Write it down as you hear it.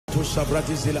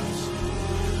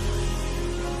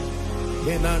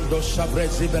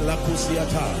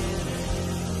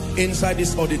Inside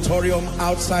this auditorium,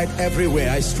 outside, everywhere,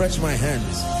 I stretch my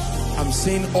hands. I'm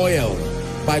seeing oil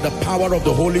by the power of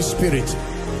the Holy Spirit.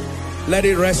 Let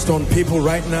it rest on people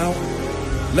right now.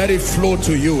 Let it flow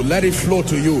to you. Let it flow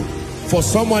to you. For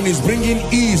someone is bringing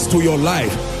ease to your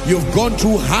life. You've gone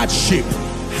through hardship.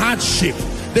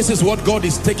 This is what God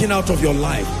is taking out of your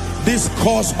life. This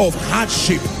cause of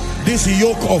hardship, this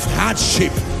yoke of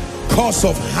hardship, cause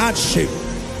of hardship,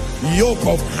 yoke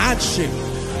of hardship.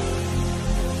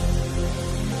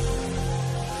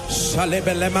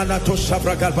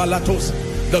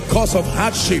 The cause of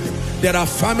hardship. There are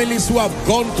families who have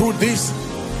gone through this.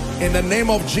 In the name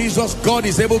of Jesus, God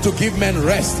is able to give men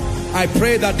rest. I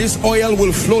pray that this oil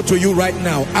will flow to you right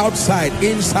now, outside,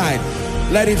 inside.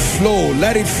 Let it flow,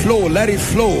 let it flow, let it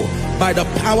flow. By the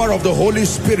power of the Holy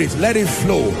Spirit, let it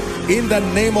flow. In the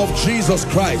name of Jesus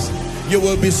Christ. You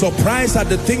will be surprised at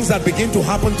the things that begin to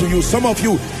happen to you. Some of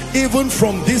you, even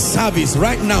from this service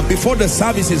right now, before the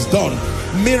service is done,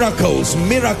 miracles,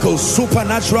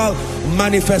 supernatural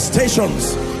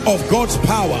manifestations of God's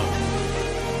power.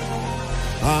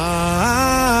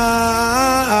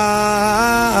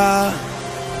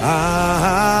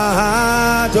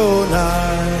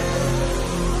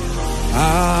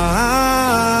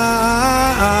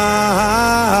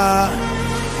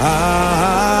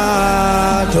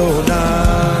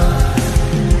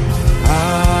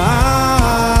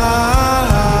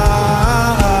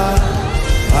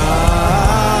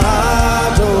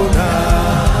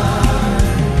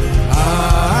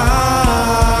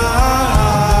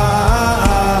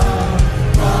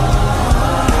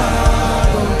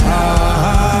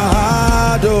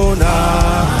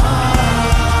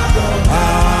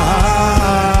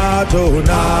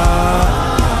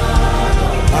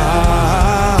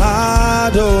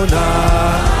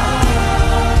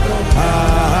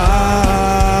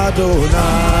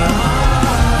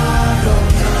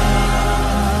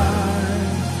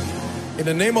 In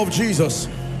the name of Jesus,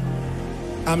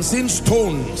 I'm seeing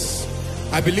stones.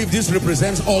 I believe this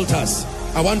represents altars.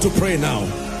 I want to pray now.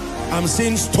 I'm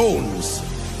seeing stones.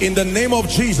 In the name of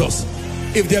Jesus,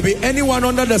 if there be anyone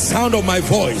under the sound of my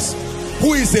voice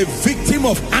who is a victim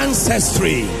of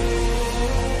ancestry,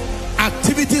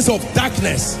 activities of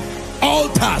darkness,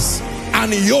 altars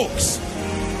and yokes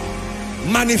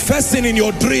manifesting in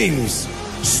your dreams,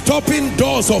 stopping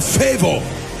doors of favor,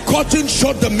 cutting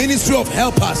short the ministry of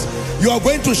helpers, you are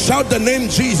going to shout the name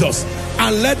Jesus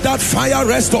and let that fire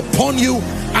rest upon you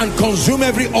and consume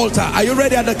every altar. Are you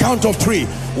ready? At the count of 3?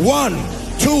 1,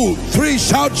 2, 3.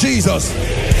 Shout Jesus.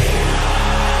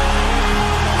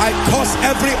 I curse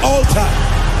every altar.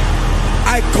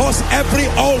 I curse every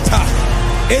altar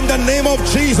in the name of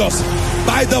Jesus,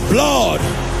 by the blood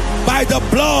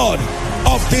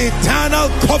of the eternal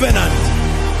covenant,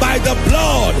 by the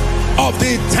blood of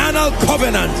the eternal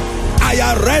covenant. I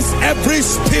arrest every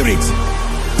spirit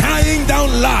tying down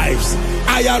lives.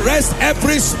 I arrest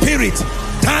every spirit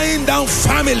tying down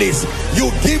families.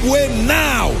 You give way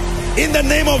now in the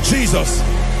name of Jesus.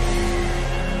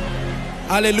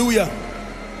 Hallelujah.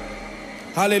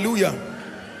 Hallelujah.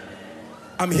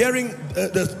 I'm hearing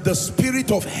the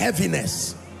spirit of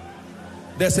heaviness.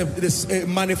 There's a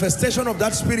manifestation of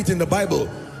that spirit in the Bible,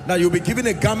 that you'll be given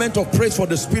a garment of praise for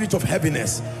the spirit of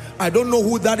heaviness. I don't know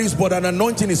who that is, but an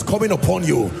anointing is coming upon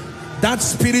you. That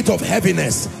spirit of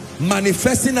heaviness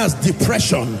manifesting as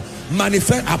depression, as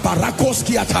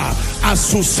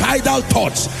suicidal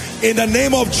thoughts, in the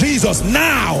name of Jesus,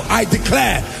 now I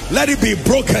declare, let it be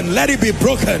broken, let it be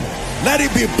broken, let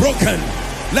it be broken,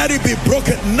 let it be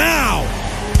broken now.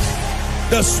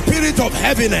 The spirit of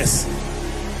heaviness,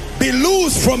 be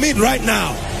loose from it right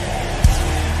now.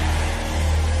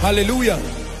 Hallelujah.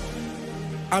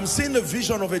 I'm seeing the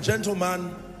vision of a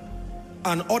gentleman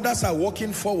and others are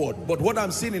walking forward, but what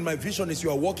I'm seeing in my vision is you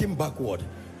are walking backward.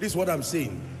 This is what I'm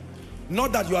seeing.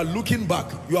 Not that you are looking back,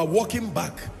 you are walking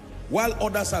back while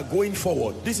others are going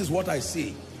forward. This is what I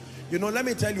see. You know, let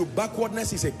me tell you,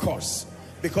 backwardness is a curse,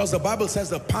 because the Bible says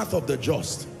the path of the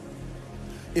just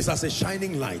is as a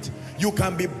shining light. You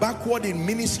can be backward in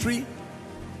ministry,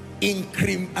 in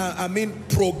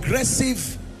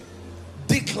progressive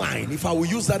decline, if I will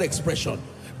use that expression.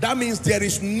 That means there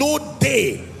is no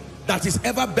day that is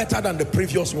ever better than the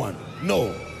previous one.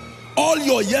 No. All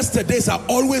your yesterdays are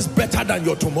always better than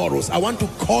your tomorrows. I want to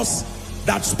curse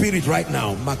that spirit right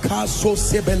now.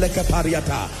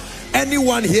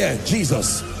 Anyone here,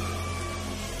 Jesus,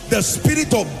 the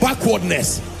spirit of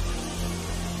backwardness,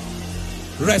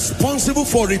 responsible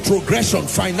for retrogression,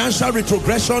 financial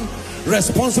retrogression,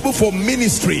 responsible for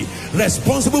ministry,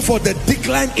 responsible for the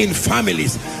decline in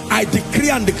families. I decree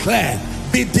and declare,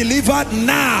 be delivered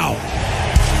now.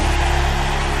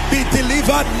 Be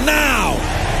delivered now.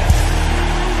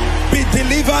 Be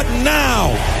delivered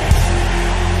now.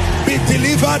 Be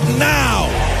delivered now.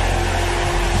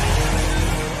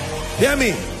 Hear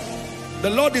me. The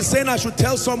Lord is saying I should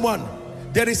tell someone,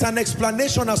 there is an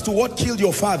explanation as to what killed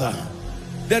your father.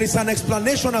 There is an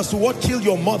explanation as to what killed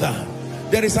your mother.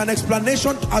 There is an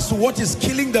explanation as to what is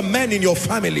killing the men in your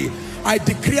family. I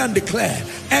decree and declare,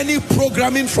 any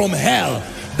programming from hell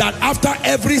that after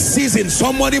every season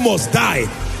somebody must die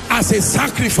as a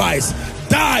sacrifice,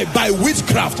 die by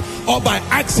witchcraft or by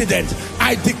accident,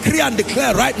 I decree and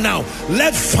declare right now,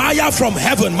 let fire from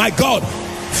heaven, my God,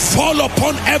 fall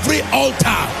upon every altar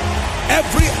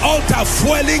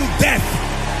fueling death,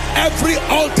 every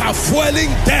altar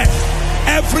fueling death,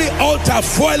 every altar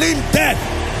fueling death,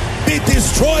 be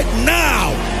destroyed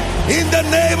now in the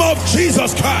name of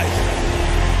Jesus Christ.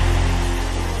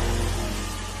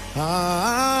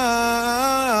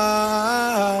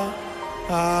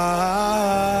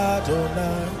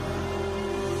 Adonai,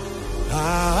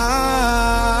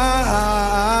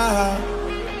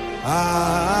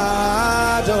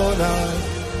 Adonai.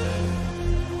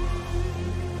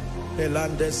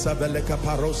 Elande sabeleka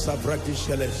parosa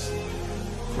vradisheles.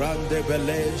 Grande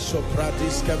bele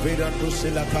sopradis kavirandu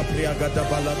sila kapria gada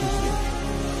baladus.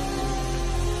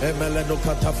 Emeleno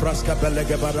katafraska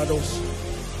belege barados.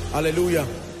 Hallelujah.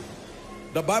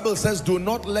 The Bible says, do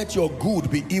not let your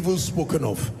good be evil spoken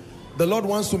of. The Lord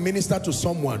wants to minister to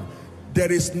someone.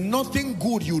 There is nothing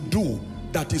good you do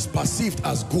that is perceived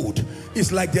as good.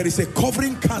 It's like there is a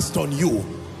covering cast on you,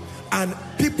 and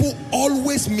people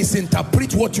always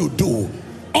misinterpret what you do.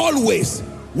 Always.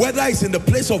 Whether it's in the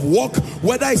place of work,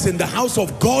 whether it's in the house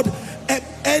of God,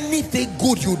 anything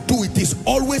good you do, it is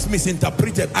always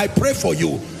misinterpreted. I pray for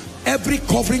you. Every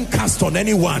covering cast on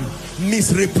anyone,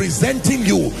 misrepresenting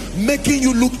you, making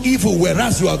you look evil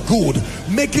whereas you are good,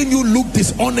 making you look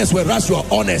dishonest whereas you are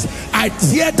honest, I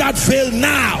tear that veil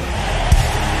now.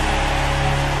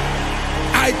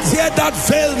 I tear that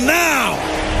veil now.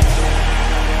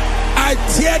 I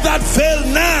tear that veil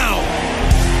now.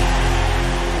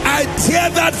 I tear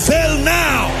that veil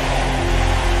now.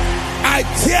 I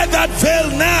tear that veil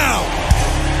now.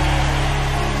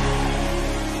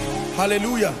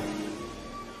 Hallelujah.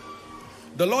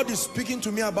 The Lord is speaking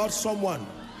to me about someone.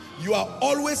 You are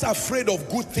always afraid of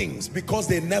good things because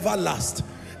they never last.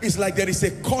 It's like there is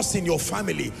a curse in your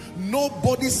family.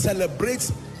 Nobody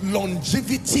celebrates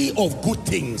longevity of good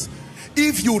things.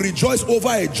 If you rejoice over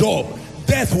a job,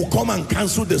 death will come and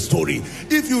cancel the story.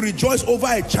 If you rejoice over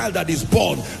a child that is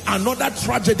born, another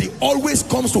tragedy always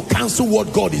comes to cancel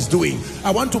what God is doing.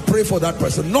 I want to pray for that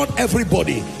person. Not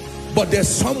everybody, but there's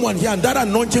someone here, and that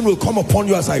anointing will come upon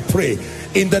you as I pray.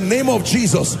 In the name of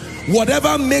Jesus,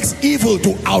 whatever makes evil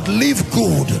to outlive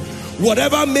good,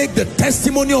 whatever makes the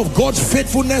testimony of God's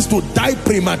faithfulness to die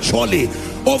prematurely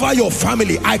over your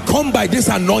family, I come by this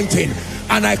anointing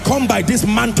and I come by this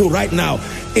mantle right now.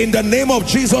 In the name of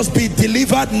Jesus, be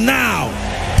delivered now.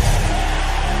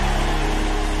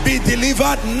 Be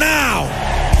delivered now.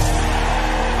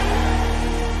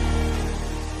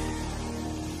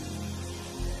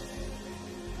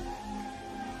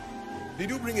 Did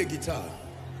you bring a guitar?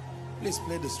 Please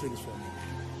play the strings for me.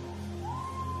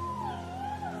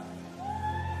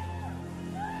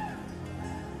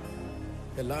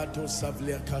 Elato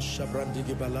savlia kasha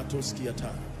brandigi balato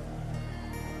skiata.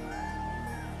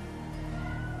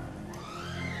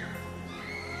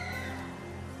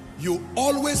 You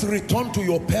always return to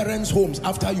your parents' homes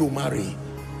after you marry.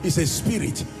 It's a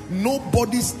spirit.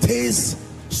 Nobody stays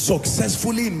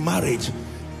successfully in marriage.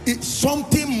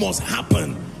 Something must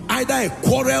happen. Either a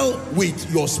quarrel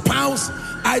with your spouse,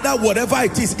 either whatever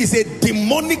it is a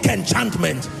demonic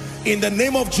enchantment. In the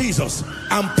name of Jesus,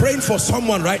 I'm praying for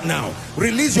someone right now.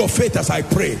 Release your faith as I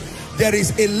pray. There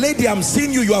is a lady, I'm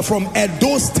seeing you are from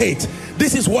Edo State.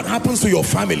 This is what happens to your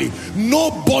family.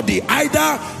 Nobody,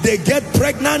 either they get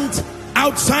pregnant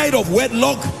outside of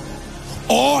wedlock,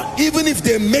 or even if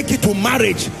they make it to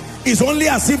marriage, it's only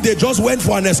as if they just went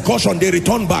for an excursion, they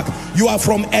return back. You are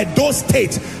from Edo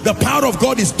State. The power of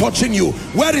God is touching you.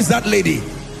 Where is that lady?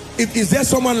 Is there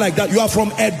someone like that? You are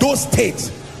from Edo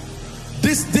State.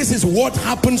 This is what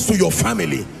happens to your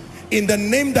family. In the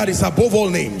name that is above all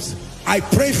names, I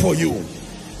pray for you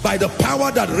by the power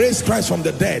that raised Christ from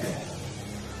the dead.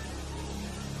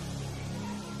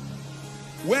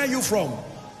 Where are you from?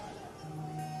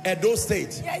 Edo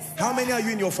State. Yes, sir. How many are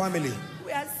you in your family?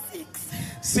 We are 6.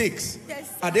 6. Yes,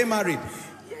 sir. Are they married?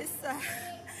 Yes, sir.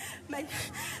 My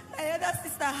My elder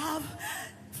sister have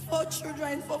 4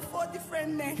 children from 4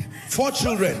 different men. 4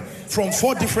 children from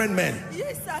 4 different men.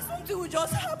 Yes, sir. Something will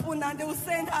just happen and they will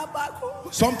send her back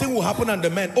home. Something will happen and the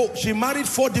men. Oh, she married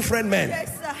 4 different men.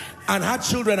 Yes, sir. And had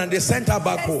children and they sent her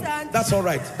back home. Sir. That's all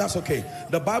right. That's okay.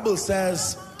 The Bible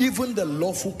says, even the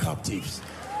lawful captives.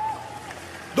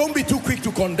 Don't be too quick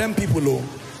to condemn people, oh.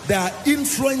 There are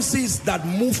influences that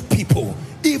move people,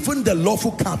 even the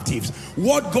lawful captives.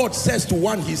 What God says to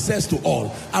one, he says to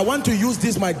all. I want to use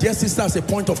this, my dear sister, as a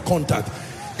point of contact.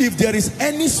 If there is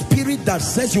any spirit that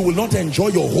says you will not enjoy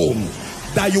your home,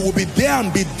 that you will be there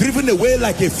and be driven away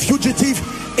like a fugitive,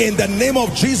 in the name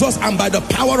of Jesus and by the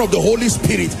power of the Holy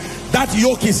Spirit, that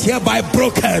yoke is hereby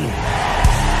broken.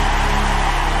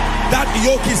 That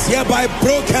yoke is hereby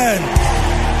broken.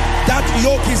 That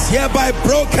yoke is hereby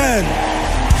broken.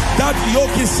 That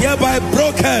yoke is hereby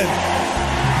broken.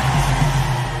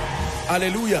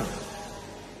 Hallelujah.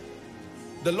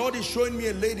 The Lord is showing me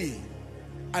a lady.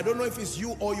 I don't know if it's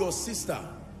you or your sister.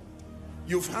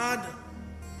 You've had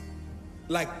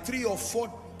like 3 or 4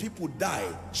 people die,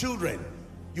 children.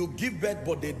 You give birth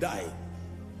but they die.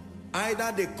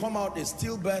 Either they come out a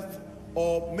stillbirth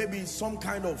or maybe some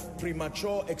kind of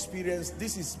premature experience.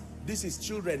 This is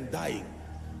children dying.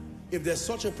 If there's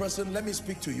such a person, let me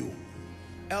speak to you.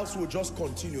 Else we'll just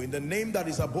continue. In the name that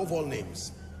is above all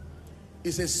names,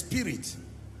 it's a spirit.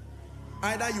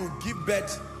 Either you give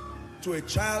birth to a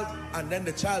child and then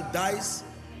the child dies.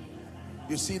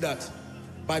 You see that?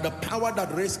 By the power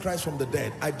that raised Christ from the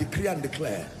dead, I decree and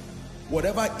declare,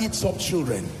 whatever eats up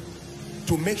children,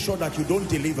 to make sure that you don't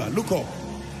deliver. Look up.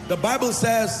 The Bible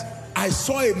says, I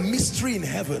saw a mystery in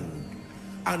heaven.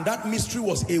 And that mystery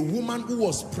was a woman who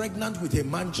was pregnant with a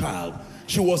man-child.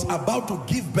 She was about to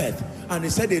give birth, and he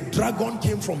said a dragon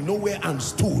came from nowhere and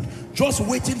stood, just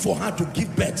waiting for her to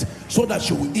give birth so that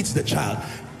she will eat the child.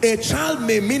 A child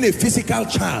may mean a physical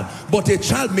child, but a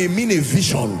child may mean a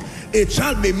vision. A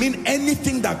child may mean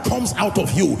anything that comes out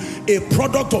of you, a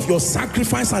product of your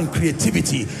sacrifice and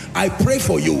creativity. I pray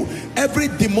for you, every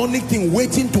demonic thing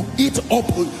waiting to eat up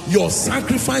your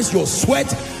sacrifice, your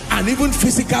sweat, and even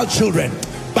physical children,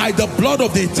 by the blood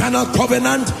of the eternal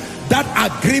covenant, that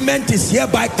agreement is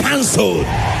hereby cancelled.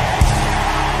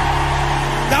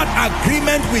 That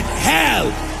agreement with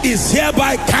hell is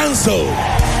hereby cancelled.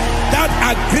 That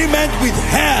agreement with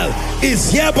hell is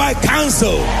hereby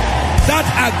cancelled. That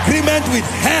agreement with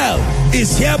hell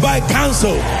is hereby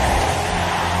cancelled.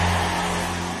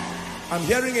 I'm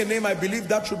hearing a name. I believe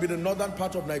that should be the northern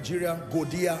part of Nigeria.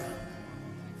 Godia.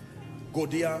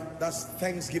 Godia. That's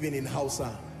Thanksgiving in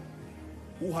Hausa.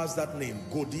 Who has that name?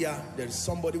 Godia. There is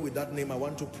somebody with that name. I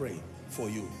want to pray for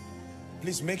you.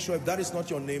 Please make sure if that is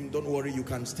not your name, don't worry, you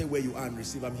can stay where you are and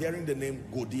receive. I'm hearing the name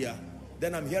Godia.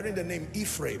 Then I'm hearing the name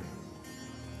Ephraim.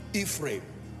 Ephraim.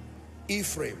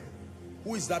 Ephraim.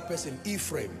 Who is that person?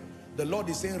 Ephraim. The Lord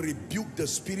is saying, rebuke the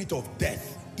spirit of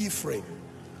death. Ephraim.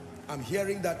 I'm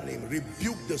hearing that name.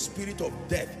 Rebuke the spirit of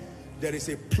death. There is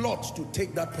a plot to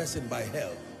take that person by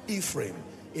hell. Ephraim.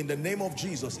 In the name of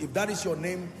Jesus. If that is your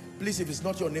name, please, if it's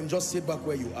not your name, just sit back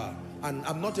where you are. And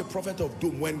I'm not a prophet of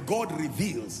doom. When God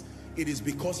reveals, it is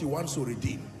because he wants to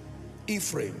redeem.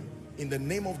 Ephraim, in the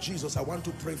name of Jesus, I want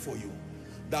to pray for you,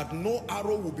 that no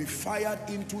arrow will be fired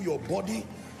into your body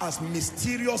as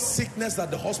mysterious sickness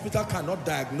that the hospital cannot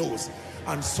diagnose.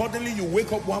 And suddenly you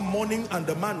wake up one morning and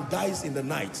the man dies in the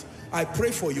night. I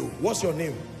pray for you. What's your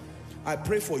name? I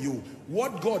pray for you.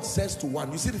 What God says to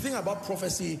one. You see, the thing about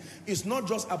prophecy is not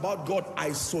just about God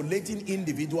isolating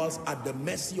individuals at the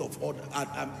mercy of others,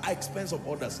 at expense of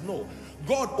others. No.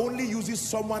 God only uses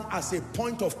someone as a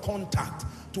point of contact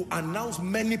to announce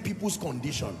many people's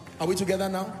condition. Are we together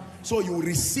now? So you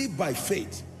receive by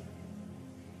faith.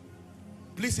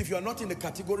 Please, if you are not in the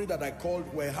category that I called,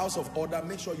 we're a house of order,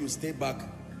 make sure you stay back.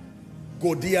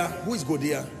 Godia. Who is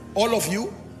Godia? All of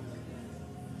you?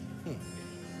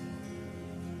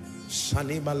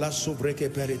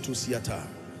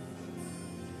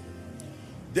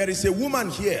 There is a woman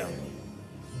here.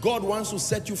 God wants to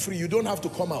set you free. You don't have to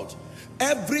come out.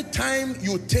 Every time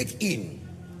you take in,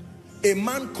 a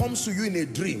man comes to you in a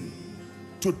dream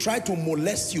to try to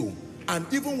molest you. And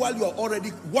even while you are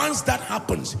already, once that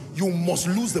happens, you must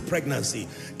lose the pregnancy.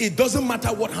 It doesn't matter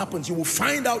what happens. You will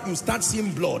find out, you start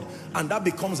seeing blood, and that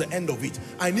becomes the end of it.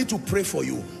 I need to pray for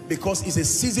you because it's a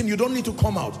season. You don't need to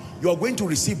come out. You are going to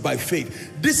receive by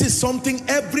faith. This is something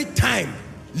every time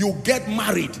you get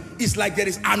married, it's like there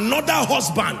is another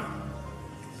husband.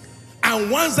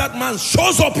 And once that man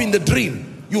shows up in the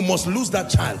dream, you must lose that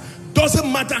child.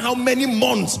 Doesn't matter how many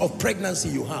months of pregnancy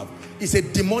you have. It's a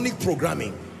demonic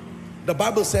programming. The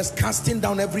Bible says, casting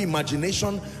down every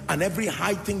imagination and every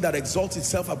high thing that exalts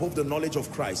itself above the knowledge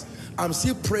of Christ. I'm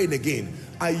still praying again.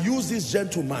 I use this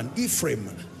gentleman,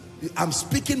 Ephraim. I'm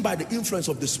speaking by the influence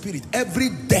of the Spirit. Every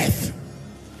death,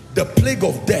 the plague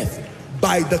of death,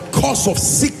 by the cause of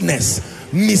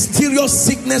sickness, mysterious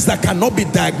sickness that cannot be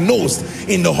diagnosed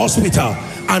in the hospital,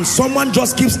 and someone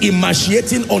just keeps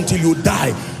emaciating until you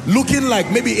die, looking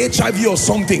like maybe HIV or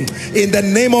something. In the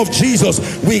name of Jesus,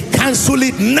 we cancel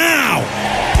it now.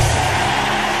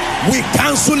 We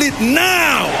cancel it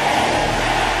now.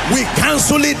 We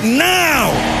cancel it now.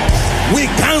 We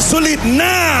cancel it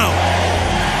now.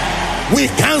 We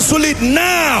cancel it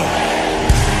now.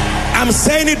 I'm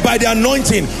saying it by the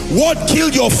anointing. What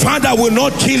killed your father will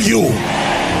not kill you.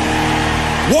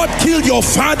 What killed your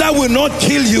father will not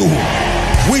kill you.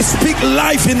 We speak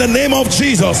life in the name of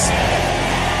Jesus.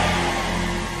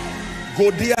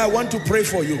 Godia, I want to pray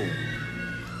for you.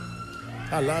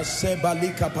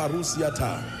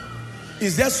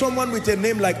 Is there someone with a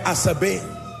name like Asabe?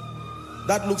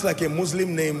 That looks like a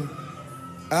Muslim name.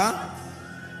 Huh?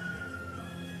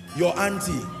 Your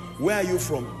auntie, where are you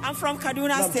from? I'm from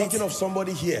Kaduna State. I'm talking of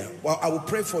somebody here. Well, I will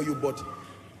pray for you, but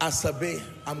Asabe,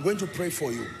 I'm going to pray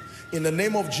for you. In the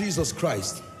name of Jesus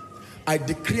Christ, I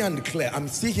decree and declare, I'm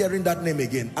still hearing that name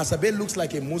again. Asabe looks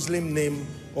like a Muslim name,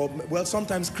 or well,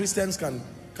 sometimes Christians can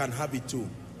have it too.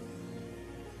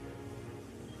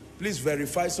 Please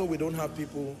verify so we don't have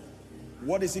people.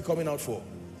 What is he coming out for?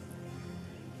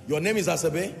 Your name is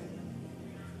Asabe?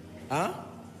 Huh?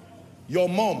 Your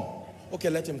mom? Okay,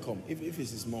 let him come. If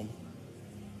it's his mom.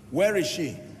 Where is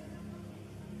she?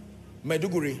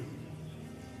 Maiduguri?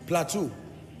 Plateau?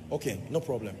 Okay, no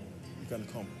problem. You can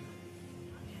come.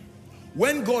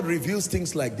 When God reveals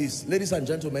things like this, ladies and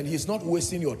gentlemen, he's not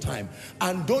wasting your time.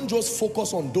 And don't just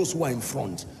focus on those who are in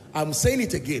front. I'm saying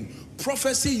it again.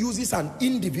 Prophecy uses an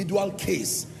individual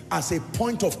case as a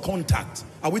point of contact.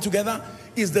 Are we together?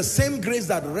 It's the same grace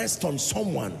that rests on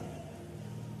someone.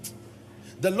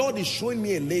 The Lord is showing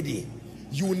me a lady.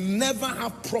 You never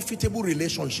have profitable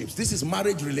relationships. This is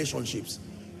marriage relationships.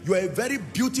 You are a very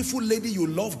beautiful lady, you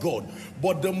love God.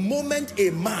 But the moment a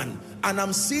man, and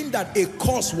I'm seeing that a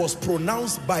curse was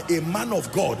pronounced by a man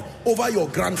of God over your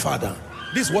grandfather.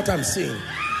 This is what I'm saying.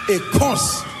 A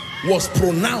curse was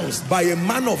pronounced by a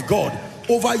man of God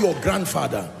over your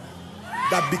grandfather.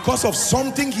 That because of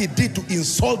something he did to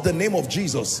insult the name of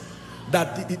Jesus,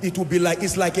 that it will be like,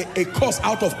 it's like a curse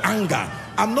out of anger.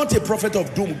 I'm not a prophet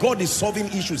of doom. God is solving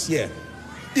issues here.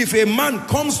 If a man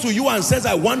comes to you and says,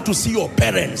 I want to see your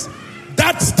parents,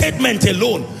 that statement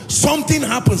alone, something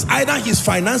happens. Either his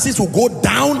finances will go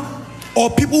down or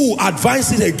people will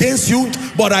advise it against you.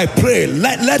 But I pray,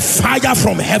 let fire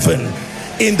from heaven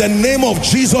in the name of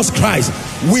Jesus Christ.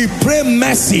 We pray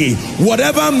mercy.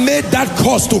 Whatever made that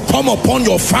curse to come upon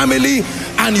your family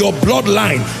and your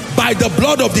bloodline, by the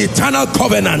blood of the eternal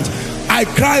covenant, I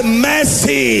cry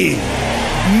mercy,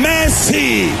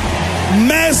 mercy,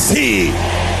 mercy.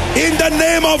 In the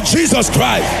name of Jesus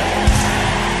Christ.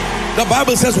 The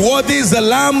Bible says, worthy is the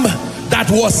lamb that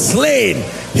was slain.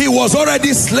 He was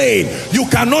already slain. You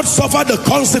cannot suffer the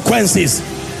consequences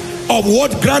of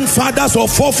what grandfathers or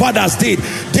forefathers did.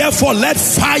 Therefore, let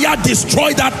fire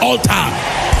destroy that altar.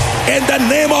 In the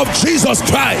name of Jesus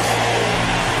Christ.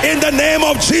 In the name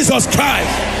of Jesus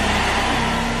Christ.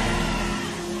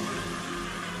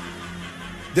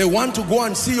 They want to go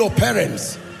and see your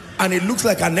parents, and it looks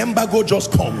like an embargo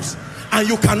just comes and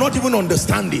you cannot even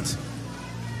understand it.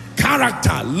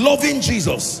 Character, loving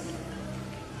Jesus.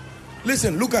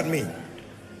 Listen, look at me.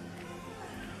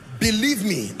 Believe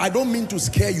me, I don't mean to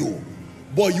scare you,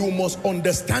 but you must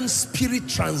understand spirit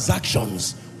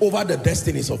transactions over the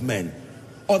destinies of men.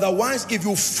 Otherwise, if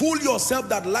you fool yourself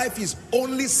that life is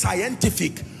only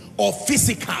scientific or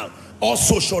physical or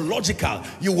sociological,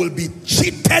 you will be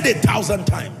cheated 1,000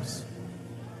 times.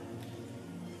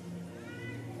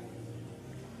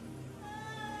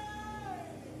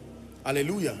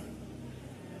 Hallelujah.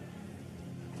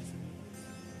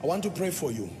 I want to pray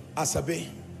for you, Asabe,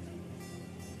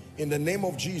 in the name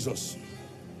of Jesus.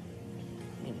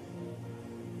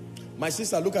 My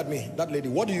sister, look at me. That lady,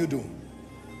 what do you do?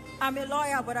 I'm a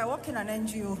lawyer, but I work in an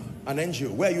NGO. An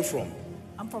NGO. Where are you from?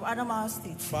 I'm from Adamawa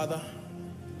State. Father,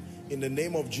 in the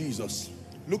name of Jesus,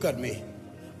 look at me.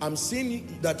 I'm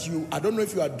seeing that you, I don't know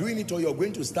if you are doing it or you're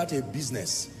going to start a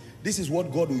business. This is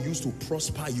what God will use to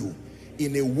prosper you.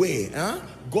 In a way,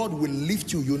 God will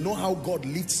lift you. You know how God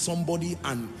lifts somebody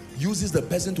and uses the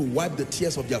person to wipe the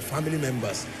tears of their family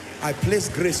members. I place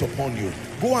grace upon you.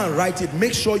 Go and write it.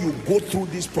 Make sure you go through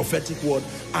this prophetic word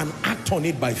and act on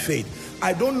it by faith.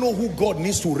 I don't know who God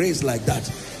needs to raise like that.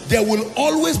 There will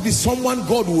always be someone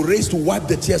God will raise to wipe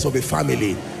the tears of a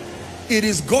family. It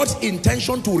is God's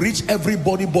intention to reach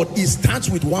everybody, but it starts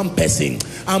with one person.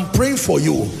 I'm praying for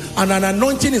you, and an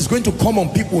anointing is going to come on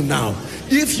people now.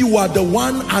 If you are the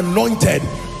one anointed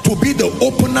to be the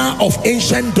opener of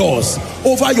ancient doors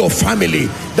over your family,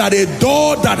 that a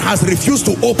door that has refused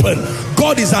to open,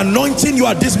 God is anointing you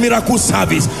at this miracle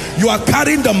service. You are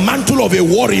carrying the mantle of a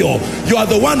warrior. You are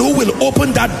the one who will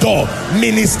open that door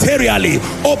ministerially,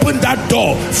 open that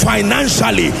door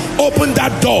financially, open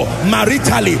that door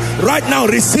maritally. Right now,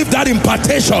 receive that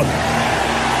impartation.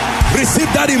 Receive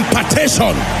that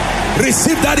impartation.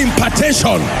 Receive that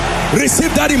impartation.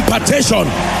 Receive that impartation,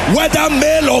 whether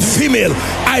male or female.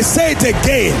 I say it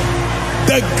again,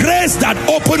 the grace that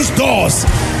opens doors,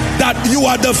 that you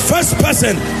are the first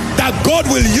person that God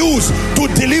will use to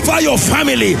deliver your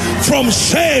family from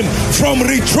shame, from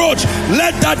reproach.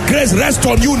 Let that grace rest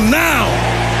on you now.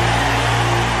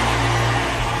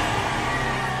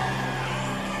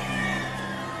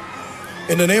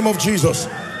 In the name of Jesus.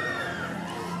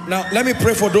 Now let me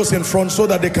pray for those in front so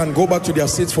that they can go back to their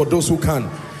seats, for those who can.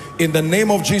 In the name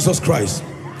of Jesus Christ,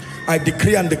 I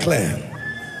decree and declare,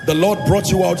 the Lord brought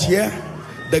you out here.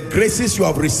 The graces you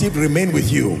have received remain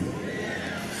with you.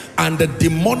 And the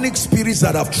demonic spirits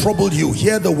that have troubled you,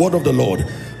 hear the word of the Lord.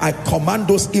 I command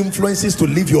those influences to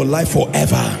live your life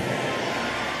forever,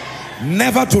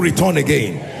 never to return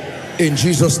again, in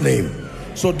Jesus' name.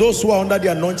 So those who are under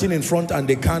the anointing in front and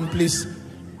they can, please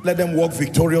let them walk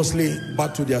victoriously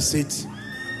back to their seats.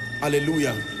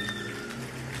 Hallelujah.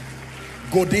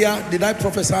 Godia, did I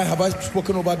prophesy? Have I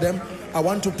spoken about them? I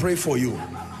want to pray for you.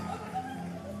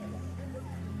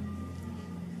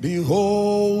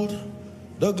 Behold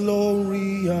the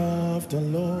glory of the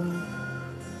Lord.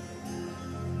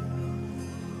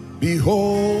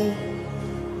 Behold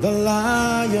the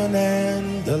Lion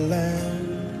and the Lamb.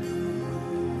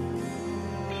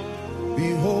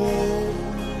 Behold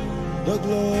the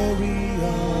glory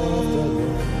of the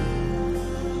Lord.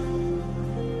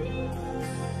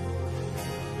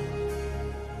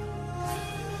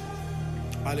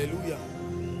 Hallelujah.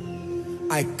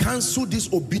 I cancel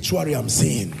this obituary I'm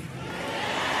seeing.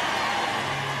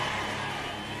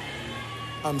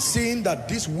 I'm seeing that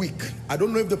this week, I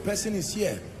don't know if the person is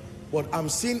here, but I'm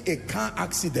seeing a car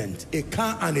accident, a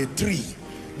car and a tree.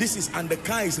 This is, and the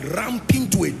car is ramping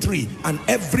to a tree, and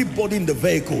everybody in the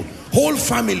vehicle, whole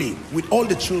family with all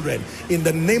the children. In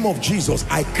the name of Jesus,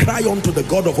 I cry unto the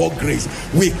God of all grace.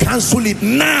 We cancel it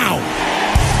now.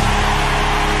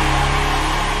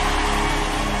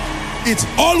 It's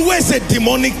always a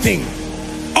demonic thing.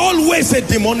 Always a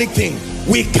demonic thing.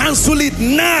 We cancel it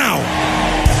now.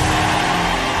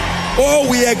 Oh,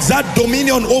 we exert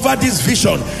dominion over this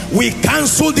vision. We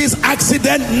cancel this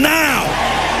accident now.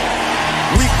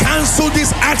 We cancel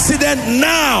this accident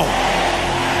now.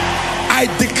 I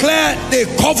declare the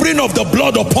covering of the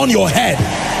blood upon your head.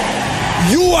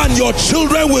 You and your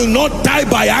children will not die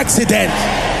by accident.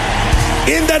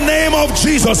 In the name of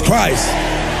Jesus Christ.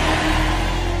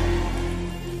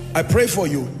 I pray for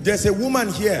you. There's a woman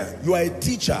here. You are a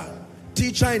teacher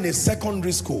in a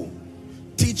secondary school.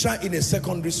 Teacher in a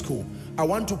secondary school. I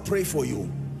want to pray for you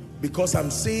because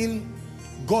I'm seeing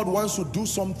God wants to do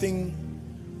something.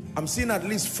 I'm seeing at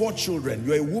least 4 children.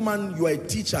 You're a woman, you are a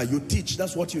teacher, you teach.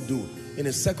 That's what you do in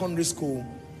a secondary school.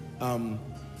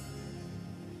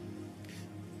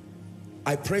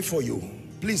 I pray for you.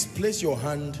 Please place your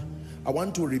hand. I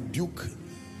want to rebuke.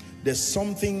 There's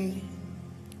something,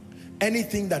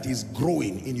 anything that is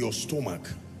growing in your stomach,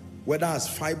 whether as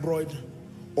fibroid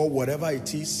or whatever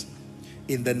it is,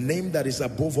 in the name that is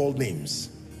above all names,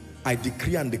 I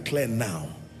decree and declare now,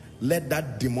 let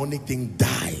that demonic thing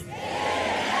die.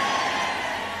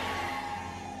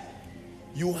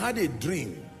 You had a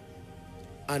dream,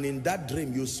 and in that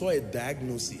dream you saw a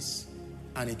diagnosis,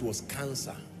 and it was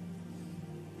cancer.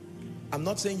 I'm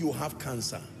not saying you have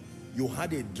cancer. You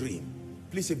had a dream.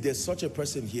 Please, if there's such a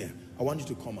person here, I want you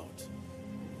to come out.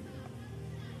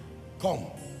 Come.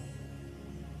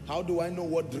 How do I know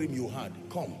what dream you had?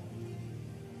 Come.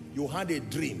 You had a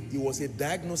dream. It was a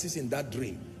diagnosis in that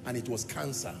dream, and it was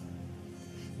cancer.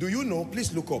 Do you know?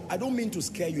 Please look up. I don't mean to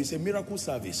scare you. It's a miracle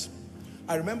service.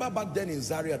 I remember back then in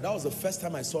Zaria, that was the first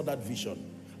time I saw that vision.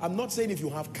 I'm not saying if you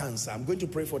have cancer. I'm going to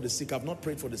pray for the sick. I've not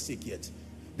prayed for the sick yet.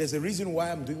 There's a reason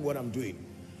why I'm doing what I'm doing.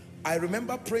 I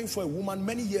remember praying for a woman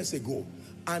many years ago,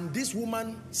 and this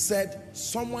woman said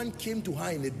someone came to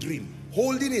her in a dream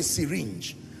holding a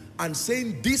syringe and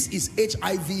saying this is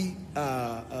HIV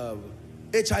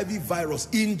virus,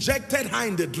 injected her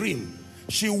in the dream.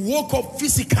 She woke up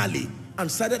physically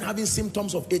and started having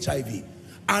symptoms of HIV.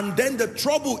 And then the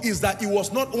trouble is that it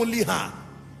was not only her.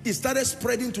 It started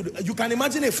spreading to the, you can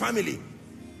imagine a family,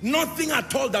 nothing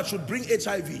at all that should bring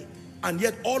HIV, and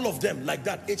yet all of them like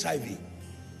that, HIV.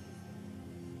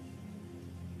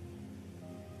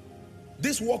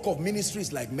 This work of ministry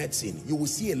is like medicine. You will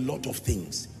see a lot of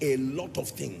things, a lot of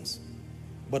things.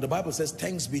 But the Bible says,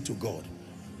 thanks be to God.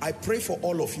 I pray for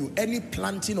all of you, any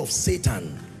planting of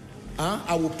Satan,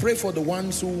 I will pray for the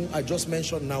ones who I just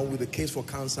mentioned now with the case for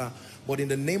cancer, but in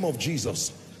the name of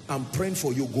Jesus, I'm praying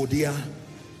for you, Godia,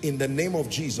 in the name of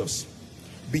Jesus.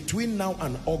 Between now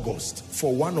and August,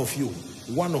 for one of you,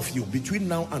 between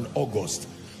now and August,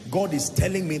 God is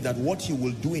telling me that what He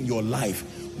will do in your life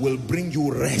will bring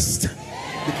you rest,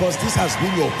 because this has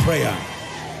been your prayer.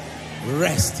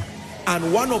 Rest.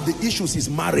 And one of the issues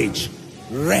is marriage.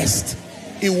 Rest.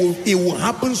 It will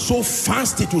happen so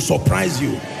fast it will surprise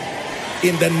you.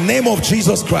 In the name of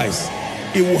Jesus Christ,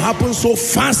 it will happen so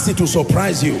fast it will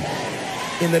surprise you.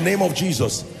 In the name of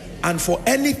Jesus. And for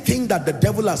anything that the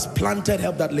devil has planted,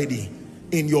 help that lady,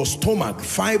 in your stomach,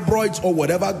 fibroids or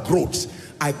whatever growths,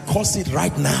 I curse it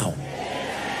right now.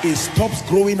 It stops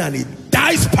growing and it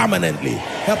dies permanently.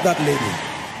 Help that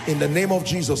lady. In the name of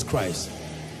Jesus Christ.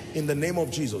 In the name of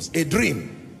Jesus. A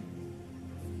dream.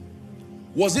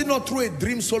 Was it not through a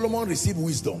dream Solomon received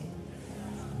wisdom?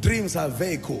 Dreams are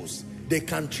vehicles. They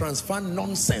can transfer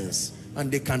nonsense and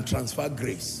they can transfer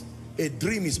grace. A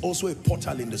dream is also a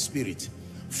portal in the spirit.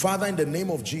 Father, in the name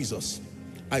of Jesus,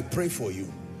 I pray for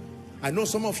you. I know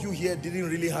some of you here didn't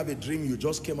really have a dream. You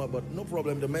just came up, but no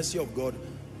problem. The mercy of God.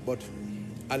 But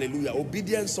hallelujah.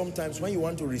 Obedience sometimes when you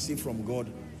want to receive from God,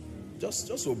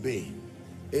 just obey.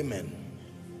 Amen.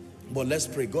 But let's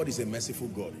pray. God is a merciful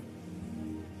God.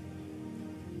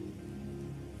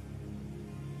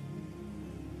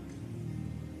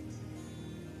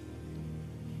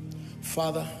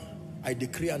 Father, I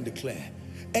decree and declare,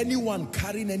 anyone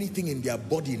carrying anything in their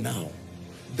body now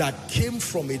that came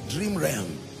from a dream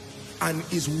realm and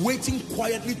is waiting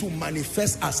quietly to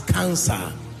manifest as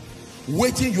cancer,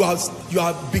 waiting, you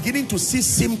are beginning to see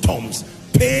symptoms,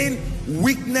 pain,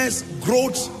 weakness,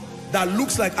 growth that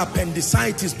looks like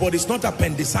appendicitis, but it's not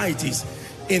appendicitis.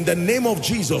 In the name of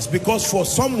Jesus, because for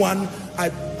someone, I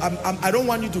don't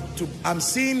want you to I'm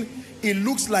seeing it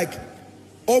looks like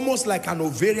almost like an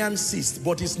ovarian cyst,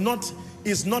 but it's not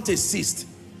a cyst.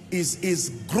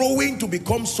 Is growing to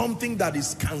become something that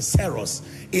is cancerous.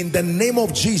 In the name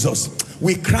of Jesus,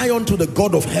 we cry unto the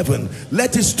God of heaven,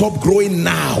 let it stop growing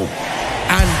now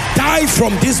and die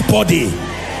from this body.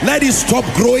 Let it stop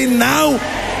growing now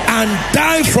and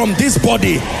die from this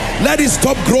body. Let it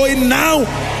stop growing now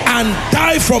and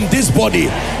die from this body.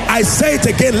 I say it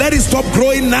again, let it stop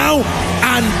growing now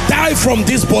and die from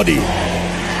this body.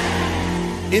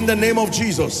 In the name of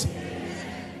Jesus.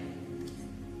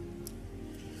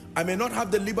 I may not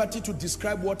have the liberty to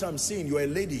describe what I'm seeing. You're a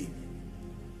lady,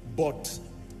 but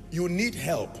you need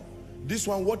help. This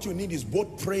one, what you need is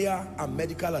both prayer and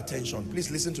medical attention.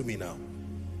 Please listen to me now.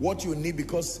 What you need,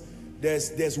 because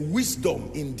there's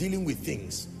wisdom in dealing with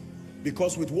things.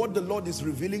 Because with what the Lord is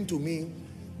revealing to me,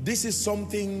 this is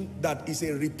something that is a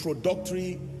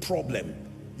reproductory problem.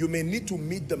 You may need to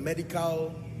meet the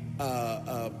medical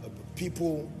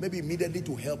people maybe immediately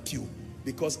to help you,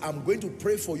 because I'm going to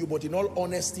pray for you, but in all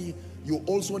honesty, you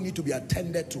also need to be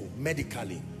attended to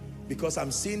medically, because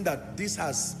I'm seeing that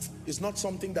it's not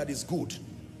something that is good.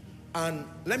 And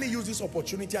let me use this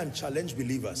opportunity and challenge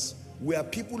believers. We are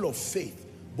people of faith,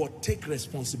 but take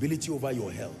responsibility over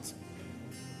your health.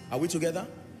 Are we together?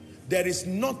 There is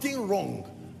nothing wrong,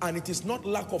 and it is not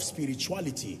lack of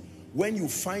spirituality when you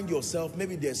find yourself,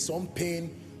 maybe there's some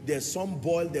pain, there's some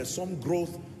boil, there's some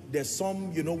growth, there's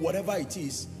some, whatever it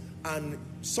is. And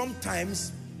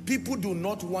sometimes people do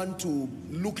not want to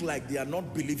look like they are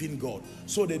not believing God,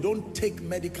 so they don't take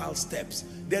medical steps.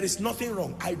 There is nothing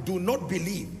wrong. I do not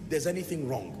believe there's anything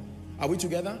wrong. Are we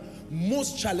together?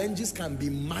 Most challenges can be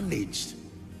managed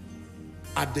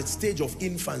at the stage of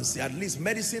infancy. At least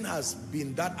medicine has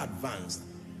been that advanced.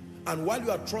 And while you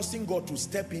are trusting God to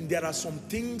step in, there are some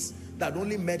things that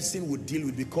only medicine would deal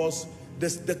with, because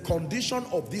the condition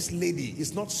of this lady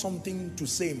is not something to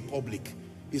say in public.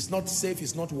 It's not safe,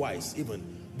 it's not wise even.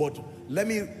 But let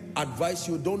me advise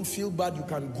you, don't feel bad. You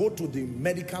can go to the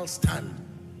medical stand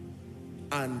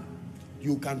and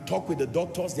you can talk with the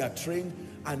doctors. They are trained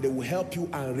and they will help you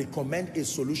and recommend a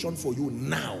solution for you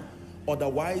now.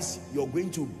 Otherwise, you're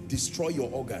going to destroy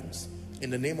your organs. In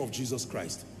the name of Jesus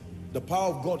Christ. The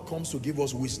power of God comes to give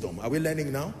us wisdom. Are we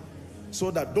learning now?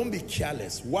 So that don't be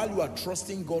careless. While you are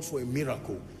trusting God for a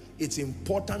miracle, it's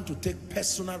important to take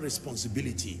personal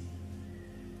responsibility.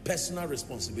 Personal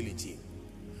responsibility.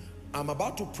 I'm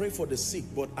about to pray for the sick,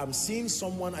 but I'm seeing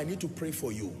someone. I need to pray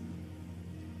for you.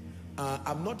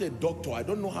 I'm not a doctor. I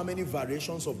don't know how many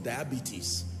variations of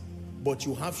diabetes, but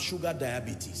you have sugar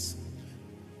diabetes.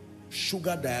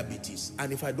 Sugar diabetes.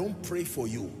 And if I don't pray for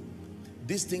you,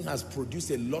 this thing has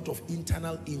produced a lot of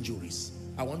internal injuries.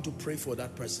 I want to pray for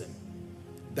that person.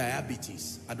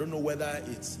 Diabetes. I don't know whether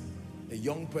it's a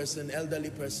young person, elderly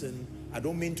person. I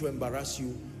don't mean to embarrass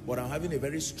you, but I'm having a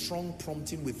very strong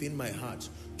prompting within my heart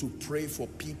to pray for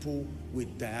people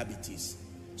with diabetes.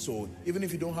 So even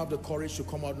if you don't have the courage to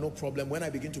come out, no problem. When I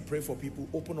begin to pray for people,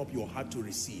 open up your heart to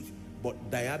receive. But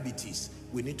diabetes,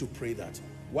 we need to pray that.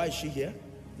 Why is she here?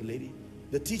 The lady?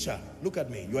 The teacher. Look at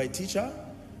me. You are a teacher?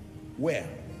 Where?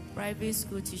 Private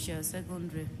school teacher,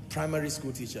 secondary. Primary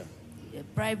school teacher. Yeah,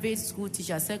 private school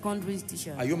teacher, secondary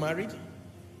teacher. Are you married?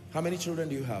 How many children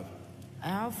do you have? I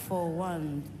have 4,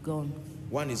 1 gone.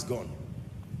 1 is gone.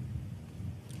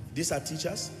 These are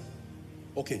teachers?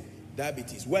 Okay,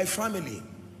 diabetes. We're a family.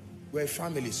 We're a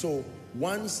family. So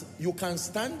once you can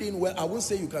stand in, well, I won't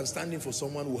say you can stand in for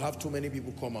someone who have too many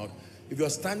people come out. If you're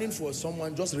standing for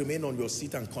someone, just remain on your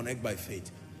seat and connect by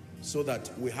faith, so that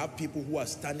we have people who are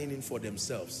standing in for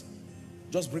themselves.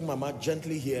 Just bring Mama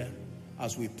gently here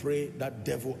as we pray that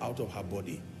devil out of her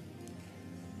body.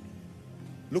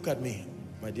 Look at me,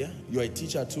 my dear. You're a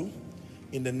teacher too.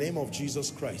 In the name of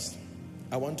Jesus Christ,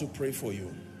 I want to pray for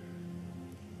you.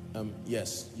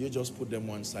 Yes, you just put them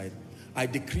one side. I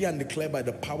decree and declare by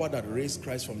the power that raised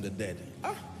Christ from the dead.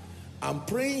 I'm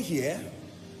praying here,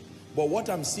 but what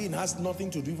I'm seeing has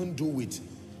nothing to even do with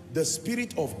the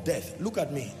spirit of death. Look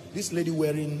at me. This lady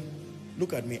wearing,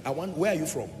 look at me. Where are you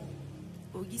from?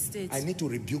 Ogi State. I need to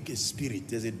rebuke a spirit.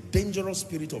 There's a dangerous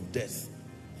spirit of death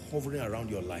hovering around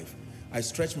your life. I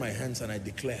stretch my hands and I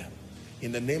declare,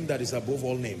 in the name that is above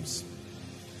all names,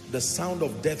 the sound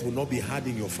of death will not be heard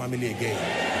in your family again.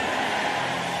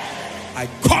 I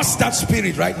curse that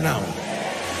spirit right now,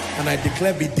 and I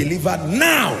declare, be delivered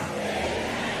now.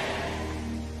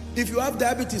 If you have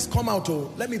diabetes, come out.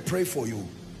 Let me pray for you.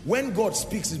 When God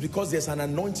speaks, it's because there's an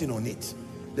anointing on it.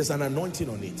 There's an anointing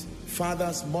on it.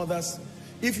 Fathers, mothers,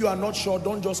 if you are not sure,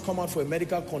 don't just come out for a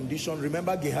medical condition.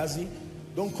 Remember Gehazi,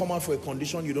 don't come out for a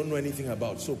condition you don't know anything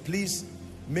about. So please,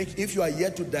 if you are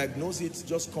yet to diagnose it,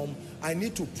 just come. I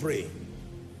need to pray.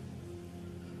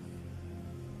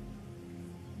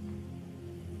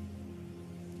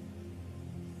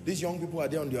 These young people, are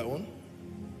they on their own?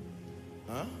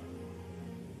 Huh?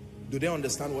 Do they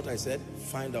understand what I said?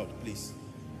 Find out, please.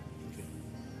 Okay.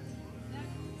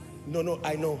 No,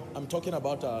 I know. I'm talking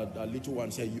about our little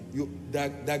ones here. You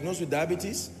diagnosed with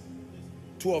diabetes?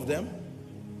 2 of them?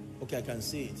 Okay, I can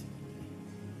see it.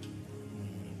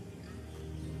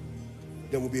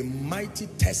 There will be mighty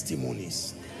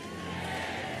testimonies.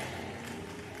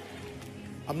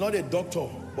 I'm not a doctor,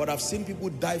 but I've seen people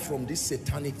die from this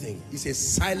satanic thing. It's a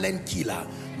silent killer.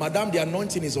 Madam, the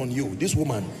anointing is on you. This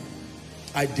woman,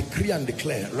 I decree and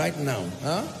declare right now,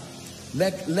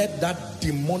 let that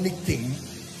demonic thing,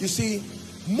 you see,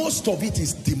 most of it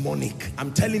is demonic.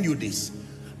 I'm telling you this.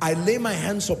 I lay my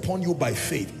hands upon you by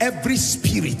faith. Every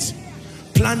spirit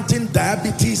planting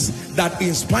diabetes that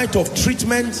in spite of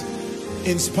treatment,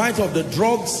 in spite of the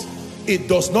drugs, it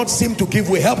does not seem to give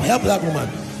way. Help that woman.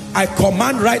 I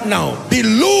command right now, be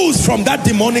loose from that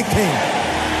demonic thing.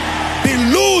 Be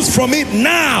loose from it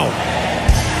now.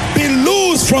 Be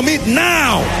loose from it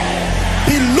now.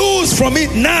 Be loose from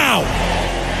it now.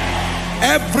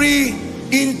 Every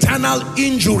internal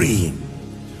injury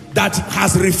that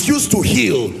has refused to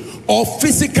heal, or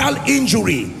physical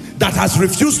injury that has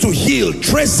refused to heal,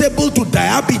 traceable to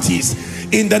diabetes,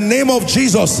 in the name of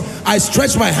Jesus, I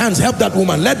stretch my hands. Help that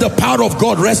woman. Let the power of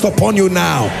God rest upon you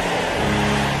now.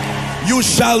 You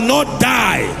shall not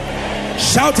die.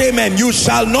 Shout amen. You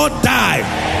shall not die.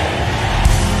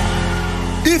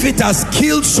 If it has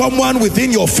killed someone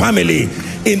within your family,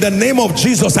 in the name of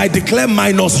Jesus, I declare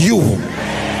minus you.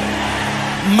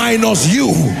 Minus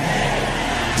you.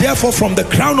 Therefore, from the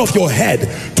crown of your head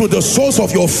to the soles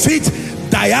of your feet,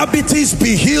 diabetes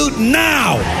be healed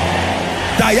now.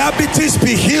 Diabetes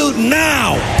be healed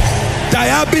now.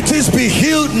 Diabetes be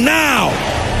healed now.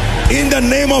 In the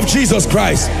name of Jesus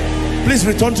Christ. Please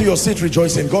return to your seat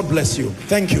rejoicing. God bless you.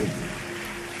 Thank you.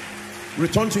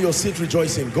 Return to your seat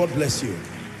rejoicing. God bless you.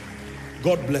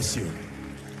 God bless you.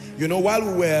 You know, while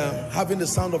we were having the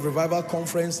Sound of Revival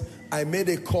conference, I made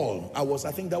a call.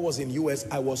 I think that was in US.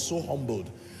 I was so humbled.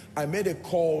 I made a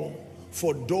call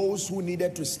for those who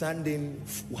needed to stand in,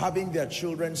 having their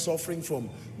children suffering from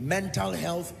mental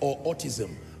health or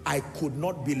autism. I could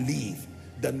not believe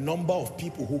the number of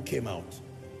people who came out.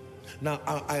 Now,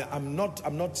 I'm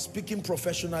not speaking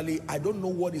professionally. I don't know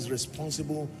what is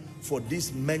responsible for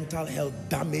this mental health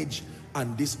damage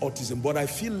and this autism, but I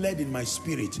feel led in my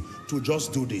spirit to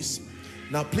just do this.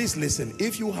 Now, please listen.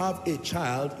 If you have a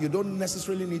child, you don't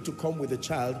necessarily need to come with a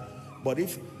child, but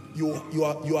if you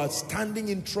are standing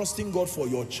in trusting God for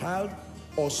your child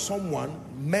or someone,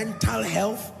 mental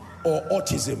health or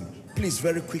autism, please,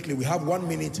 very quickly, we have 1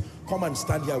 minute. Come and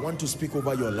stand here. I want to speak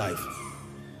over your life.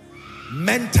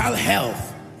 Mental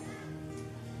health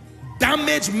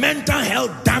damage, mental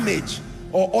health damage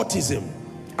or autism,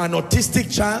 an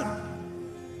autistic child.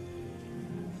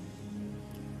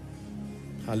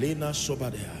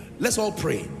 Let's all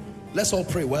pray. Let's all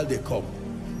pray while they come.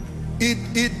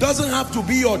 It doesn't have to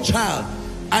be your child.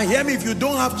 And hear me, if you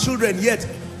don't have children yet,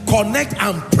 connect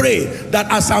and pray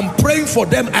that as I'm praying for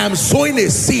them, I am sowing a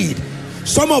seed.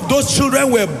 Some of those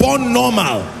children were born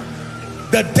normal.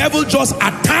 The devil just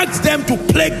attacked them to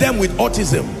plague them with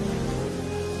autism.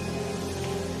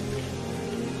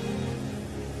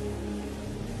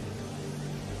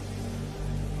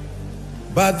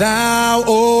 But thou,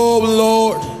 O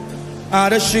Lord,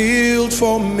 art a shield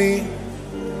for me.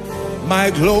 My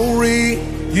glory,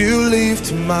 you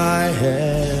lift my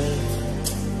head.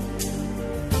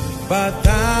 But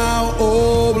thou,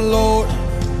 O Lord,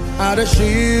 art a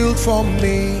shield for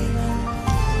me.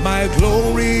 My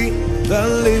glory, the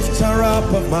lifter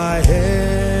up of my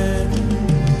head.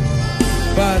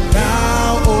 But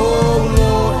thou, O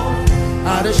Lord,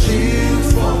 art a shield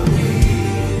for me.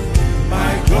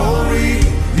 My glory,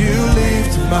 you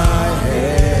lift my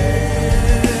head.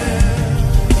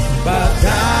 But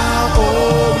thou, O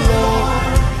Lord,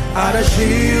 art a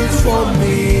shield for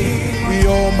me.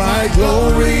 You're my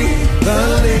glory, the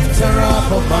lifter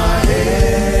up of my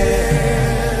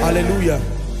head. Hallelujah.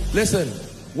 Listen,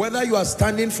 whether you are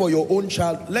standing for your own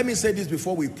child, let me say this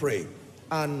before we pray,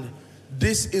 and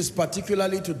this is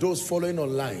particularly to those following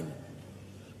online.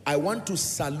 I want to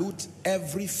salute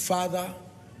every father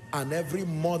and every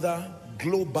mother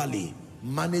globally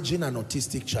managing an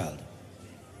autistic child.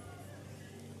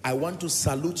 I want to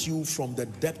salute you from the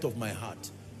depth of my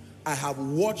heart. I have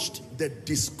watched the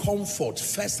discomfort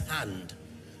firsthand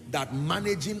that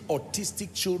managing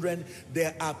autistic children,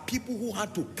 there are people who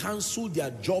had to cancel their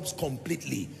jobs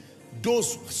completely.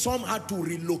 Some had to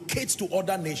relocate to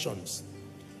other nations.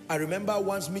 I remember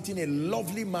once meeting a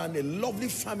lovely man, a lovely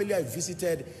family I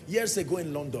visited years ago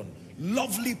in London.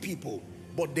 Lovely people,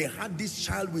 but they had this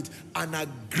child with an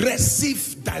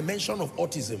aggressive dimension of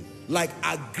autism. Like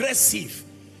aggressive.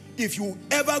 If you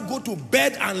ever go to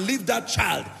bed and leave that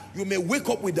child, you may wake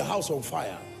up with the house on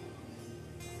fire.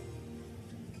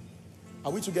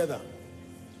 Are we together?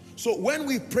 So when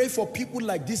we pray for people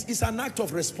like this, it's an act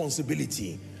of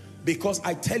responsibility. Because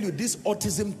I tell you, this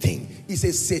autism thing is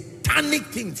a satanic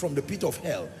thing from the pit of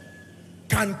hell.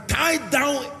 Can tie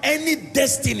down any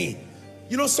destiny.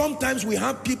 You know, sometimes we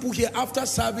have people here after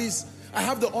service. I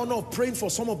have the honor of praying for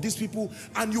some of these people,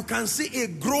 and you can see a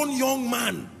grown young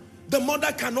man. The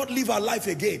mother cannot live her life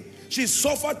again. She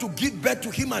suffered to give birth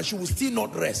to him and she will still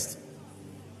not rest.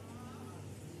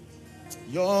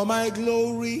 You're my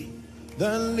glory,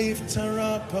 the lifter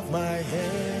up of my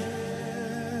head.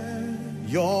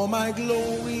 You're my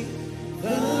glory,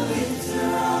 the lifter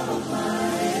up of my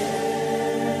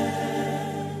head.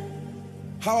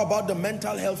 How about the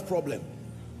mental health problem?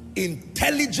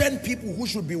 Intelligent people who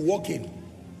should be working.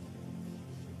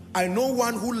 I know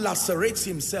one who lacerates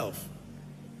himself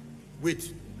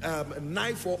with a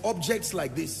knife or objects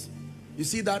like this. You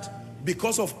see that?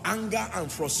 Because of anger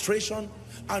and frustration.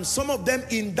 And some of them,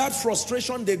 in that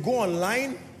frustration, they go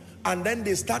online and then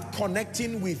they start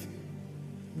connecting with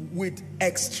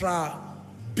extra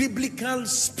biblical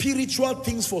spiritual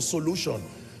things for solution.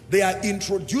 They are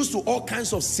introduced to all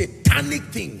kinds of satanic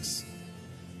things.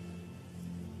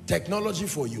 Technology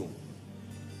for you.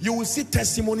 You will see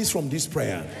testimonies from this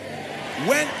prayer.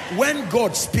 When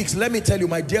God speaks, let me tell you,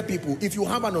 my dear people, if you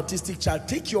have an autistic child,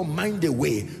 take your mind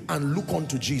away and look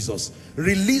unto Jesus.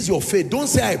 Release your faith. Don't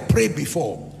say, I prayed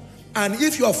before. And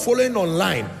if you are following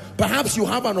online, perhaps you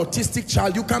have an autistic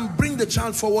child, you can bring the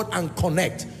child forward and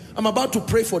connect. I'm about to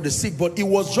pray for the sick, but it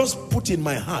was just put in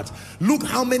my heart. Look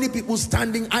how many people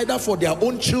standing either for their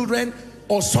own children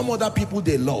or some other people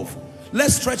they love.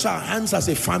 Let's stretch our hands as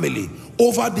a family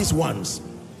over these ones.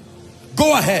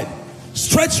 Go ahead.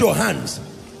 Stretch your hands.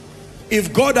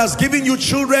 If God has given you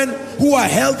children who are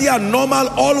healthy and normal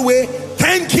always,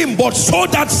 thank him, but sow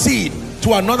that seed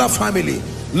to another family.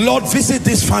 Lord, visit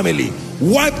this family.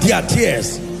 Wipe their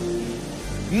tears.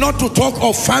 Not to talk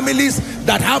of families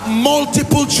that have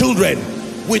multiple children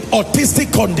with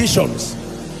autistic conditions.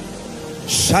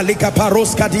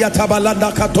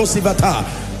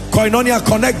 Koinonia,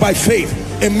 connect by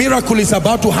faith. A miracle is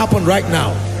about to happen right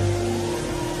now.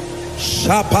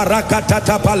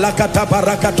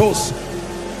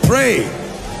 Pray,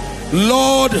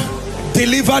 Lord,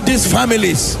 deliver these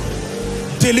families,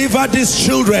 deliver these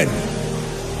children,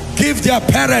 give their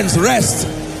parents rest.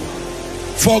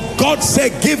 For God's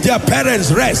sake, give their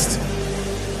parents rest.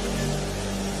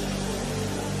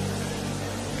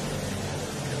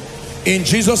 In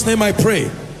Jesus' name I pray.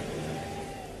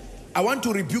 I want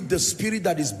to rebuke the spirit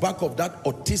that is back of that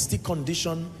autistic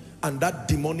condition and that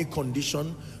demonic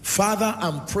condition. Father,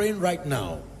 I'm praying right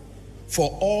now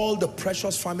for all the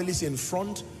precious families in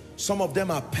front. Some of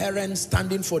them are parents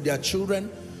standing for their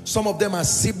children. Some of them are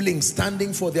siblings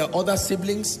standing for their other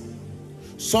siblings.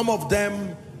 Some of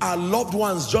them are loved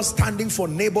ones just standing for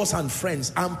neighbors and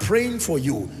friends. I'm praying for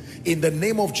you in the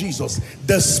name of Jesus.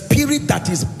 The spirit that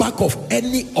is back of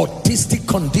any autistic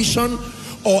condition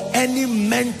or any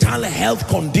mental health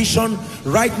condition,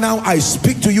 right now I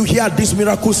speak to you here at this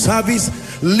miracle service.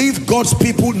 Leave God's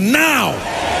people now.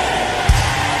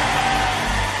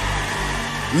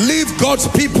 Leave God's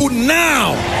people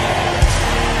now.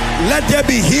 Let there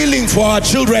be healing for our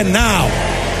children now.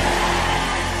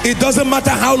 It doesn't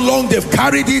matter how long they've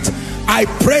carried it. I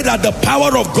pray that the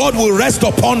power of God will rest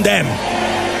upon them,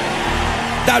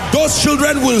 that those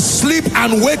children will sleep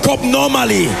and wake up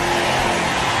normally.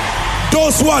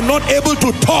 Those who are not able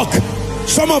to talk,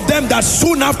 some of them that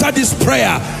soon after this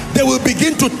prayer they will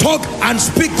begin to talk and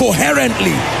speak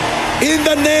coherently in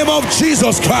the name of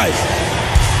Jesus Christ.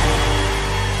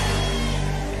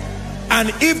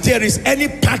 And if there is any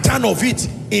pattern of it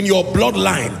in your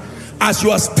bloodline, as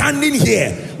you are standing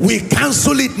here, we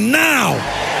cancel it now.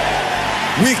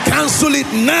 We cancel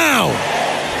it now.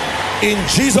 In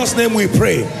Jesus' name we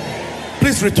pray.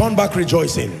 Please return back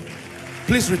rejoicing.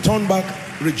 Please return back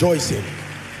rejoicing.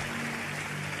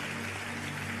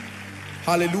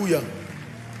 Hallelujah.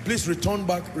 Please return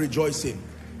back rejoicing.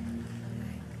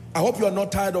 I hope you are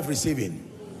not tired of receiving.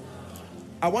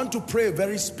 I want to pray a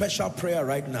very special prayer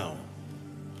right now.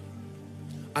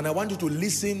 And I want you to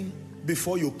listen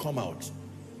before you come out.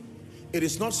 It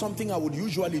is not something I would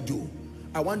usually do.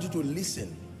 I want you to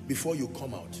listen before you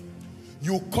come out.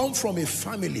 You come from a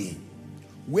family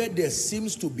where there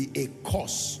seems to be a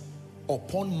curse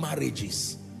upon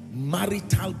marriages,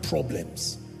 marital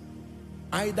problems.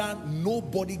 Either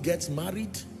nobody gets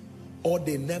married or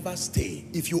they never stay.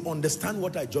 If you understand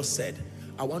what I just said,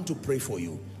 I want to pray for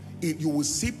you. You will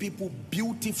see people,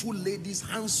 beautiful ladies,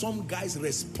 handsome guys,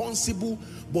 responsible,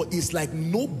 but it's like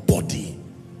nobody.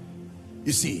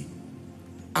 You see,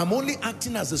 I'm only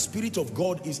acting as the Spirit of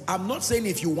God is. I'm not saying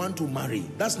if you want to marry.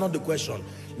 That's not the question.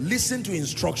 Listen to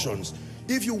instructions.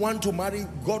 If you want to marry,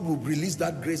 God will release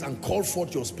that grace and call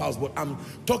forth your spouse. But I'm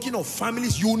talking of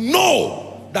families. You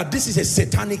know that this is a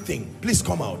satanic thing. Please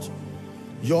come out.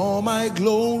 You're my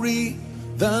glory,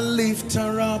 the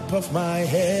lifter up of my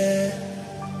head.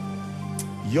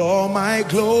 You're my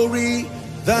glory,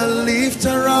 the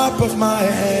lifter up of my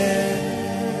head.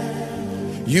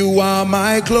 You are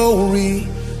my glory,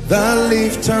 the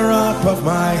lifter up of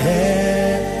my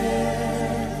head.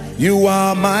 You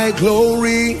are my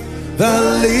glory, the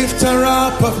lifter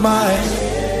up of my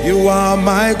head. You are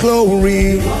my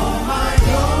glory,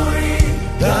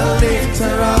 the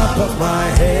lifter up of my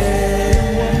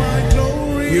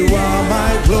head. You are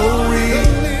my glory,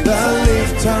 the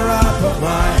lifter up of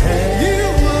my head.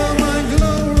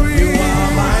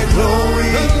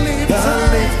 Glory, the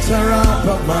lifter up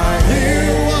of my head. You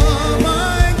are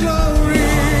my glory,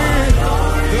 the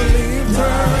lifter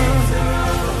up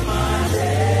of my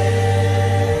head.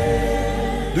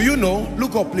 Do you know?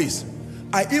 Look up, please.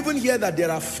 I even hear that there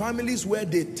are families where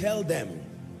they tell them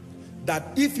that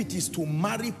if it is to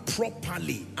marry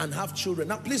properly and have children.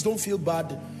 Now, please don't feel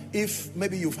bad if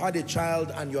maybe you've had a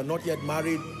child and you're not yet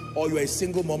married, or you're a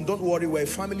single mom. Don't worry, we're a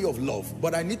family of love.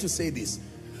 But I need to say this.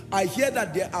 I hear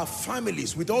that there are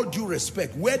families, with all due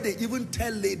respect, where they even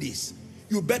tell ladies,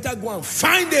 you better go and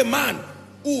find a man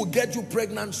who will get you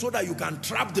pregnant so that you can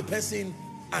trap the person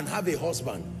and have a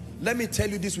husband. Let me tell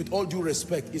you this with all due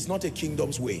respect, it's not a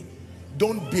kingdom's way.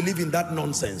 Don't believe in that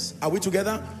nonsense. Are we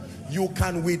together? You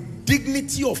can, with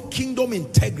dignity of kingdom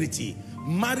integrity,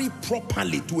 marry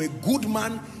properly to a good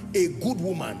man, a good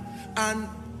woman. And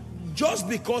just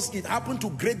because it happened to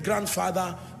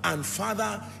great-grandfather and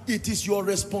father, it is your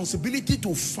responsibility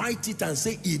to fight it and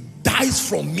say, it dies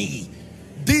from me.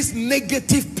 This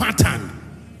negative pattern.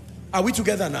 Are we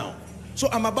together now? So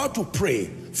I'm about to pray.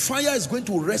 Fire is going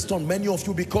to rest on many of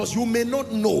you because you may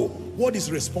not know what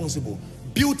is responsible.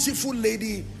 Beautiful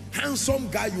lady, handsome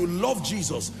guy, you love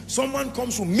Jesus. Someone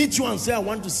comes to meet you and say, I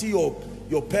want to see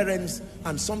your parents,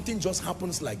 and something just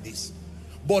happens like this.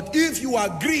 But if you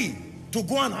agree to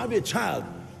go and have a child,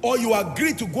 or you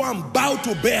agree to go and bow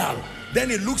to Baal,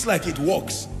 then it looks like it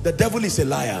works. The devil is a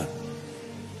liar.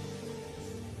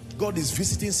 God is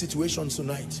visiting situations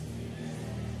tonight.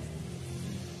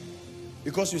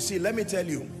 Because you see, let me tell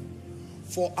you,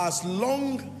 for as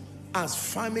long as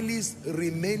families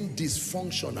remain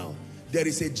dysfunctional, there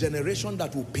is a generation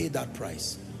that will pay that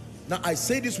price. Now, I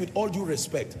say this with all due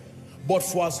respect, but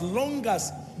for as long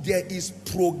as there is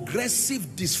progressive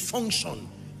dysfunction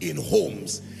in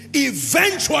homes,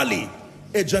 eventually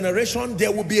a generation,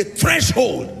 there will be a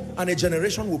threshold, and a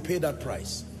generation will pay that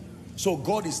price. So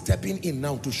God is stepping in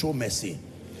now to show mercy.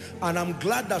 And I'm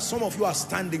glad that some of you are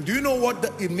standing. Do you know what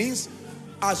it means?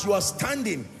 As you are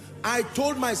standing, I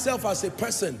told myself as a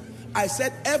person, I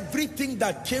said everything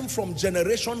that came from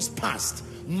generations past,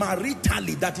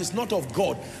 maritally, that is not of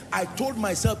God, I told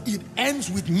myself it ends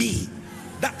with me.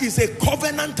 That is a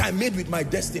covenant I made with my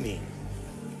destiny.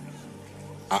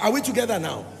 Are we together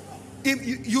now?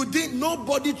 If you didn't,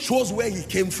 nobody chose where he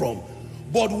came from.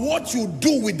 But what you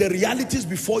do with the realities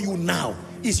before you now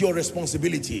is your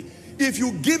responsibility. If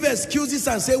you give excuses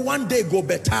and say one day go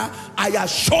better, I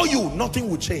assure you nothing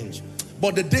will change.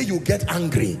 But the day you get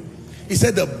angry, he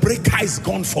said the breaker is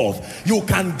gone forth. You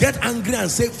can get angry and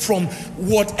say, from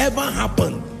whatever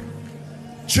happened,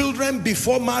 children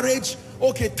before marriage,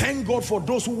 okay, thank God for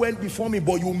those who went before me,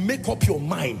 but you make up your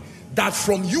mind that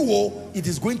from you, it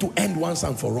is going to end once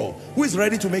and for all. Who is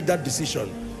ready to make that decision?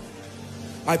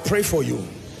 I pray for you.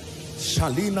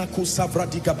 Some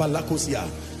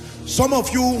of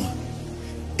you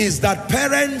is that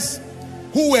parents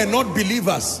who were not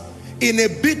believers, in a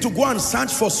bid to go and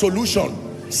search for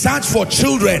solution, search for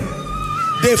children,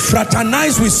 they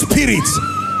fraternized with spirits.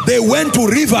 They went to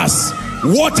rivers,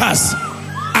 waters,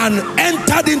 and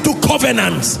entered into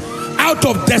covenants out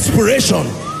of desperation.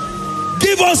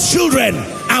 Give us children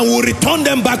and we'll return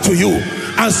them back to you.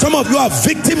 And some of you are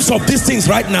victims of these things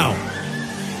right now.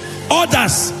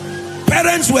 Others,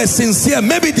 parents were sincere.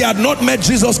 Maybe they had not met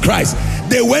Jesus Christ.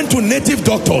 They went to native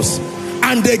doctors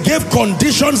and they gave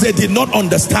conditions they did not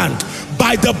understand.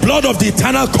 By the blood of the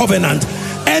eternal covenant,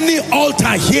 any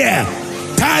altar here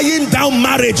tying down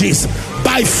marriages,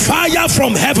 by fire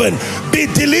from heaven, be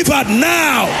delivered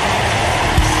now.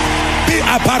 Be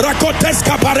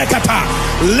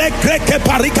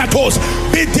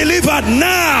delivered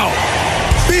now.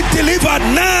 Be delivered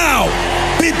now.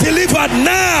 Be delivered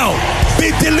now.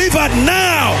 Be delivered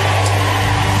now.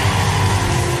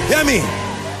 Hear me.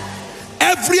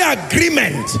 Every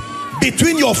agreement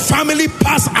between your family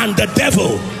past and the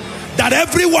devil, that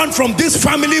everyone from this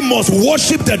family must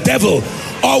worship the devil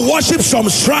or worship some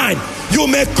shrine. You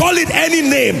may call it any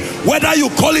name, whether you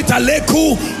call it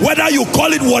Aleku, whether you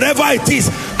call it whatever it is.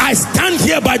 I stand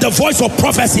here by the voice of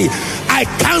prophecy. I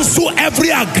cancel every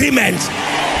agreement.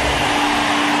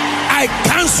 I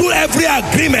cancel every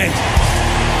agreement.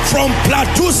 From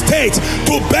Plateau State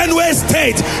to Benue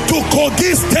State to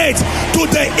Kogi State to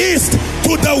the east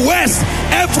to the west,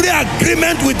 every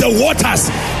agreement with the waters,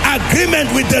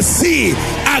 agreement with the sea,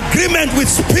 agreement with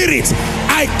spirits,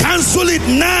 I cancel it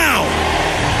now.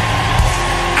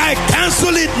 I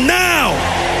cancel it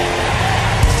now.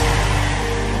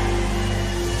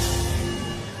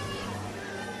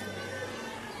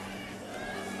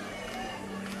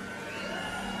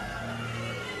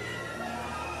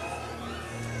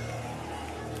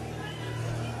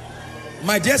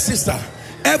 My dear sister,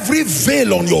 every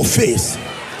veil on your face,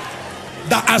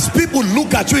 that as people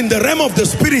look at you in the realm of the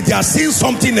spirit, they are seeing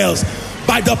something else.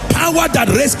 By the power that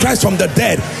raised Christ from the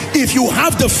dead, if you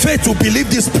have the faith to believe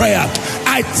this prayer,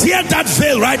 I tear that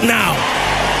veil right now.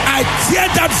 I tear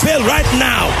that veil right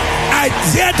now. I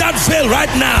tear that veil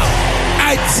right now.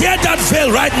 I tear that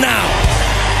veil right now.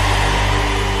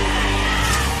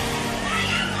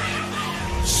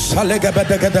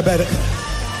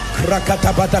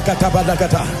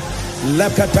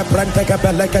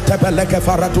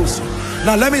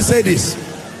 Now let me say this.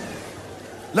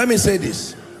 Let me say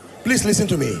this. Please listen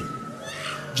to me.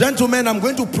 Gentlemen, I'm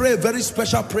going to pray a very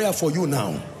special prayer for you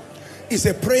now. It's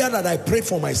a prayer that I prayed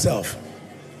for myself.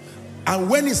 And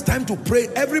when it's time to pray,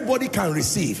 everybody can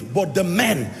receive. But the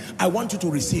men, I want you to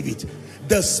receive it.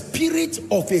 The spirit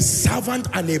of a servant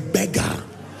and a beggar.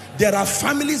 There are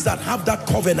families that have that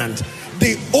covenant.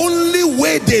 The only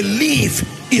way they live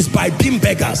is by being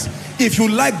beggars. If you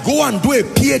like, go and do a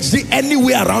PhD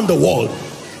anywhere around the world.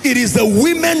 It is the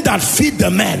women that feed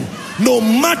the men. No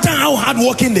matter how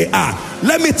hardworking they are,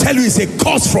 let me tell you, it's a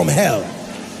curse from hell.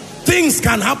 Things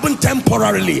can happen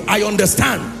temporarily, I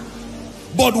understand.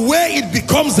 But where it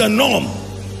becomes the norm,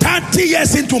 30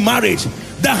 years into marriage,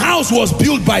 the house was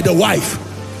built by the wife,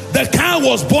 the car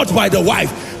was bought by the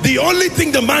wife. The only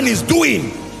thing the man is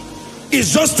doing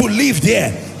is just to live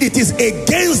there. It is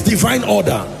against divine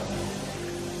order.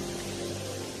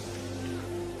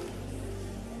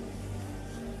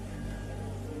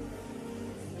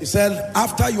 He said,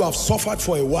 after you have suffered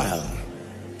for a while,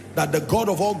 that the God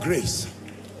of all grace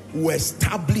will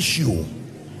establish you,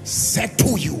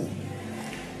 settle you.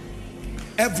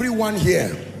 Everyone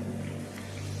here,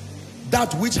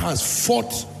 that which has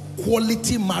fought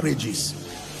quality marriages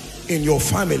in your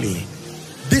family,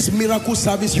 this miracle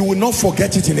service, you will not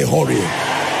forget it in a hurry.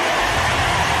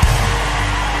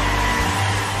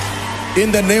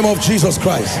 In the name of Jesus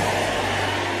Christ,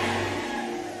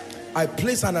 I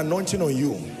place an anointing on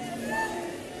you.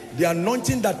 The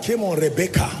anointing that came on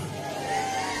Rebecca,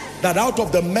 that out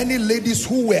of the many ladies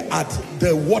who were at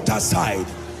the waterside,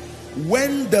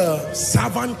 when the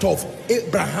servant of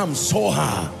Abraham saw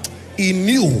her, he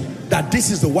knew that this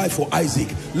is the wife for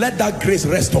Isaac. Let that grace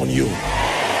rest on you.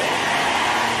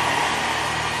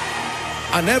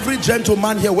 And every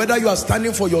gentleman here, whether you are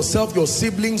standing for yourself, your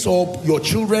siblings, or your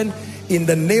children, in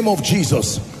the name of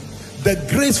Jesus, the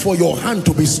grace for your hand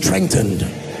to be strengthened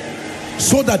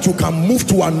so that you can move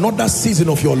to another season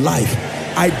of your life,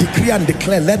 I decree and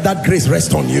declare, let that grace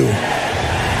rest on you.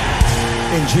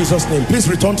 In Jesus' name. Please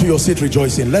return to your seat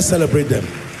rejoicing. Let's celebrate them.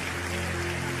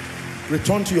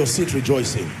 Return to your seat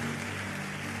rejoicing.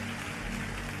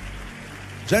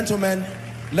 Gentlemen,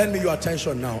 lend me your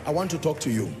attention now. I want to talk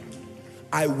to you.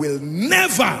 I will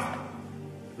never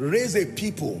raise a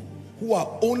people who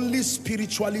are only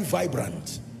spiritually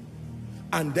vibrant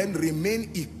and then remain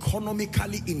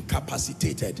economically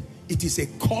incapacitated. It is a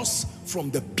curse from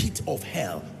the pit of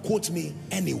hell. Quote me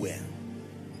anywhere.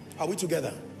 Are we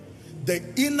together? The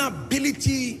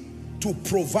inability to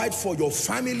provide for your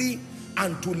family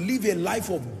and to live a life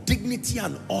of dignity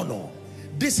and honor.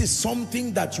 This is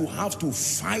something that you have to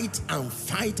fight and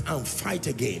fight and fight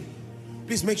again.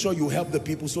 Please make sure you help the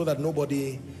people so that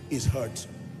nobody is hurt.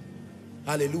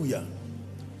 Hallelujah.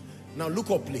 Now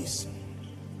look up, please.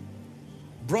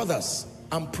 Brothers,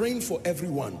 I'm praying for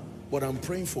everyone, but I'm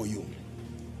praying for you.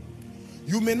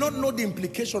 You may not know the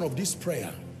implication of this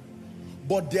prayer,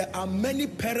 but there are many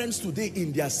parents today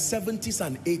in their 70s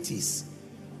and 80s.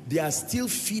 They are still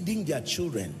feeding their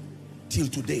children till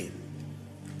today.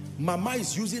 Mama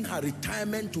is using her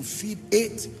retirement to feed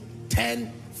 8,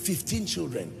 10, 15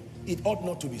 children. It ought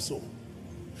not to be so.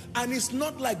 And it's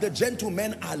not like the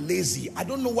gentlemen are lazy. I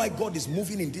don't know why God is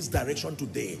moving in this direction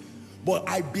today, but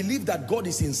I believe that God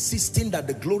is insisting that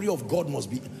the glory of God must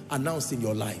be announced in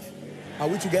your life. Are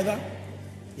we together?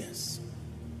 Yes.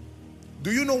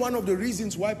 Do you know one of the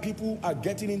reasons why people are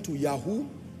getting into Yahoo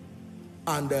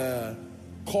and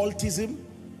cultism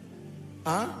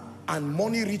and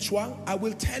money ritual? I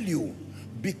will tell you,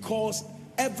 because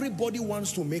everybody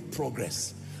wants to make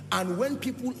progress. And when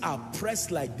people are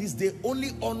pressed like this, they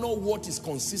only honor what is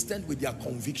consistent with their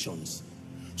convictions.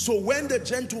 So when the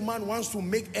gentleman wants to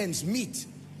make ends meet,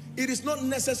 it is not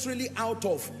necessarily out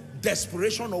of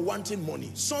desperation or wanting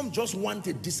money. Some just want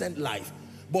a decent life.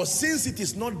 But since it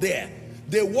is not there,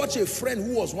 they watch a friend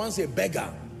who was once a beggar,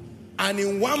 and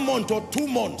in 1 month or 2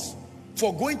 months,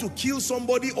 for going to kill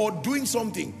somebody or doing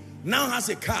something, now has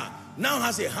a car, now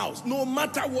has a house. No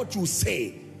matter what you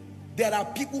say, there are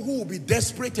people who will be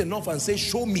desperate enough and say,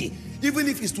 show me. Even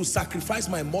if it's to sacrifice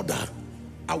my mother,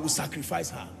 I will sacrifice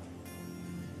her.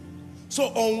 So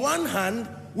on one hand,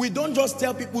 we don't just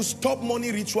tell people stop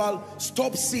money ritual,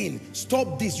 stop sin,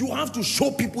 stop this. You have to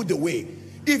show people the way.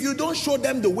 If you don't show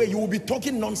them the way, you will be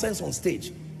talking nonsense on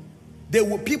stage.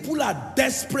 People are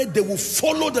desperate. They will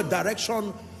follow the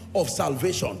direction of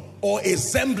salvation or a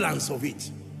semblance of it.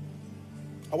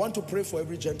 I want to pray for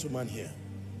every gentleman here.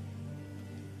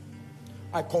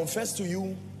 I confess to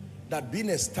you that being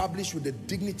established with the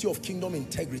dignity of kingdom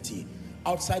integrity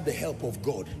outside the help of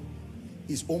God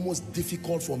is almost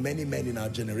difficult for many men in our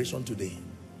generation today.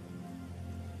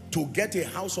 To get a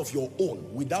house of your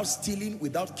own without stealing,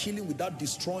 without killing, without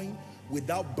destroying,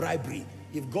 without bribery,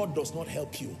 if God does not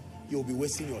help you, you'll be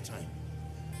wasting your time.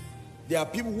 There are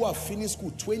people who have finished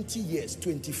school 20 years,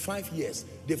 25 years.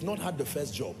 They've not had the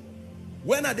first job.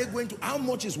 When are they going to, how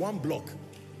much is one block?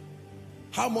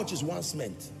 How much is one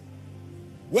cement?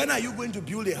 When are you going to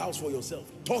build a house for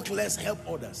yourself? Talk less, help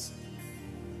others.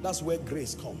 That's where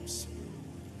grace comes.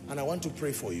 And I want to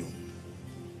pray for you.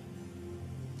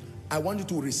 I want you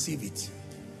to receive it.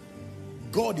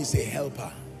 God is a helper.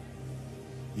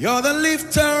 You're the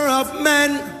lifter of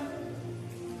men.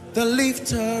 The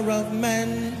lifter of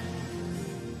men.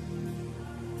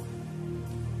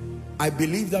 I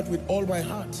believe that with all my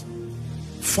heart.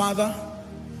 Father,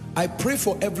 I pray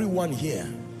for everyone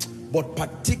here, but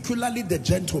particularly the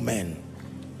gentlemen.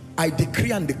 I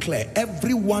decree and declare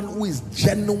everyone who is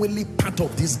genuinely part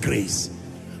of this grace,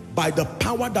 by the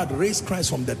power that raised Christ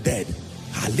from the dead,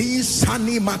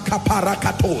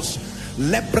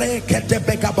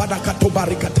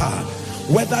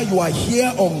 whether you are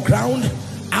here on ground,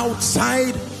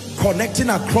 outside, connecting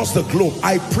across the globe,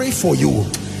 I pray for you.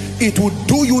 It will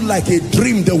do you like a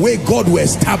dream the way God will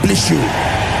establish you.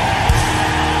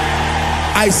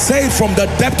 I say it from the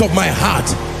depth of my heart.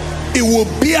 It will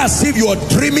be as if you are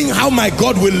dreaming how my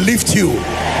God will lift you.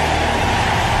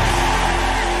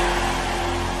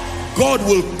 God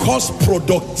will cause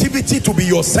productivity to be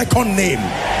your second name.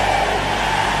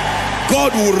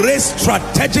 God will raise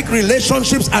strategic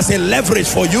relationships as a leverage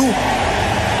for you.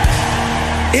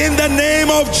 In the name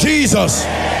of Jesus.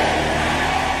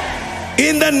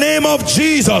 In the name of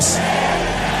Jesus.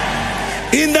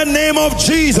 In the name of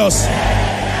Jesus.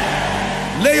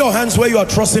 Lay your hands where you are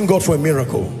trusting God for a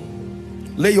miracle.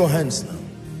 Lay your hands now.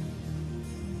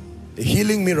 A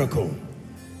healing miracle.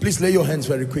 Please lay your hands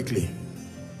very quickly.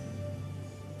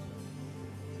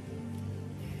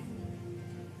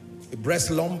 A breast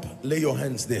lump, lay your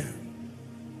hands there.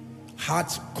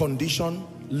 Heart condition,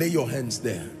 lay your hands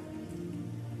there.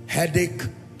 Headache,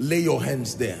 lay your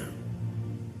hands there.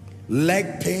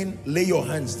 Leg pain, lay your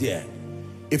hands there.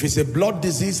 If it's a blood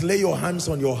disease, lay your hands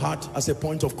on your heart as a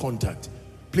point of contact.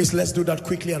 Please, let's do that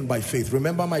quickly and by faith.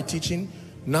 Remember my teaching.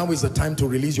 Now is the time to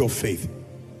release your faith.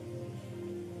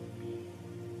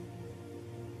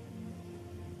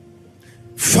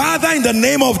 Father, in the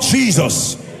name of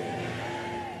Jesus,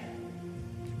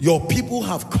 your people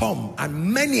have come,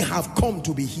 and many have come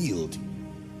to be healed.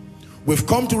 We've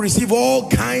come to receive all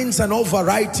kinds and all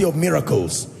variety of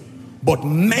miracles, but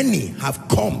many have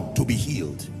come to be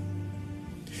healed.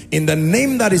 In the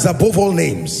name that is above all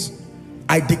names,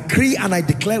 I decree and I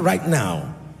declare right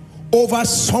now over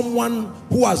someone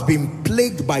who has been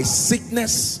plagued by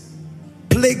sickness,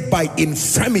 plagued by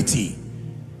infirmity.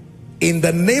 In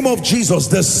the name of Jesus,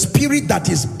 the spirit that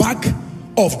is back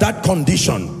of that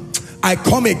condition, I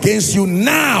come against you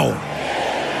now.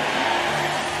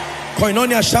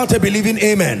 Koinonia, shout a believing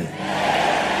amen.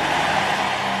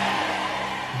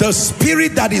 The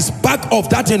spirit that is back of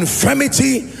that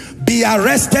infirmity, be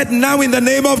arrested now in the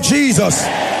name of Jesus.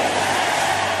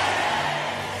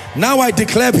 Now I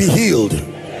declare, be healed.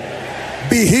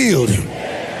 Be healed.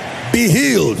 Be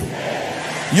healed.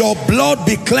 Your blood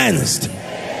be cleansed.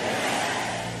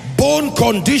 Bone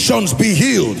conditions be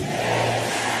healed.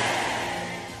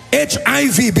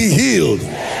 HIV be healed.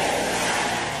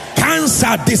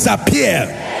 Cancer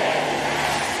disappear.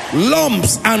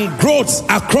 Lumps and growths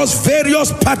across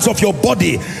various parts of your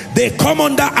body, they come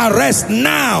under arrest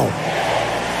now.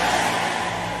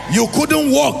 You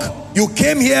couldn't walk. You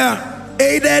came here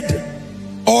aided,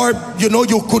 or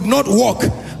you could not walk.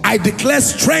 I declare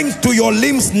strength to your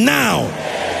limbs now.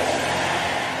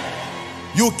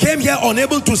 You came here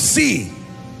unable to see,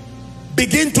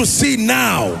 begin to see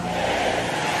now.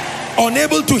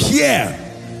 Unable to hear,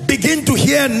 begin to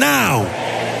hear now.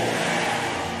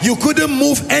 You couldn't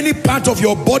move any part of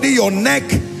your body, your neck,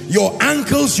 your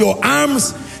ankles, your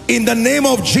arms. In the name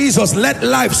of Jesus, let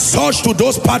life surge to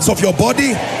those parts of your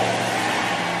body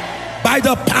by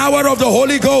the power of the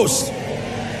Holy Ghost.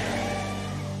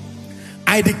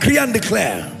 I decree and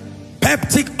declare,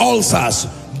 peptic ulcers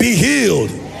be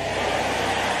healed.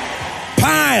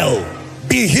 Pile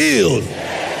be healed.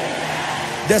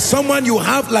 There's someone, you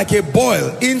have like a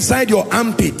boil inside your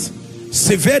armpit,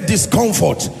 severe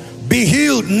discomfort, be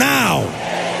healed now.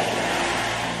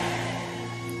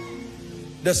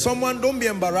 There's someone, don't be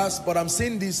embarrassed, but I'm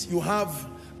saying this, you have,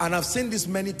 and I've seen this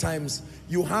many times,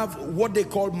 you have what they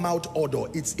call mouth odor.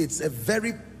 It's a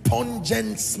very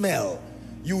pungent smell.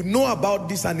 You know about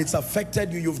this and it's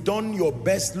affected you. You've done your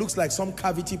best, looks like some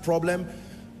cavity problem.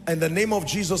 In the name of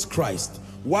Jesus Christ,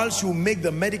 whilst you make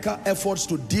the medical efforts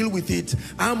to deal with it,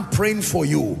 I'm praying for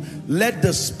you. Let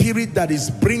the spirit that is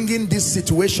bringing this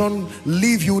situation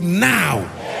leave you now.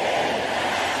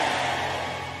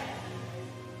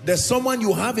 There's someone,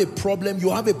 you have a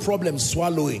problem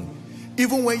swallowing.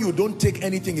 Even when you don't take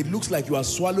anything, it looks like you are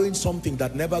swallowing something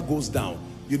that never goes down.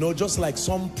 Just like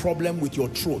some problem with your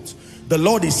throat. The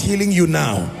Lord is healing you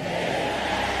now.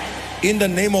 In the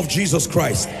name of Jesus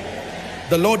Christ.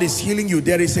 The Lord is healing you.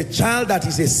 There is a child that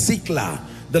is a sickler.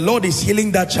 The Lord is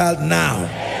healing that child now.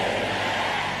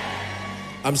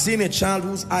 I'm seeing a child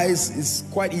whose eyes is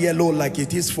quite yellow, like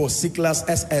it is for sicklers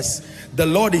SS. The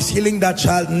Lord is healing that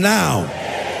child now.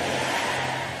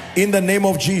 In the name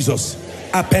of Jesus.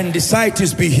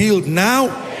 Appendicitis be healed now.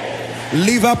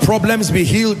 Liver problems be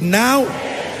healed now.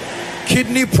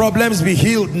 Kidney problems be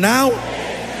healed now.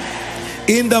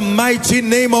 In the mighty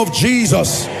name of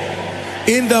Jesus.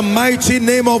 In the mighty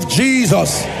name of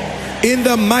Jesus. In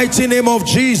the mighty name of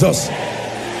Jesus.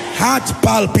 Heart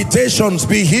palpitations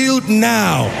be healed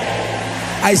now.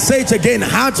 I say it again.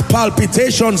 Heart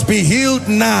palpitations be healed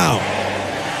now.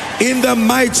 In the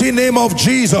mighty name of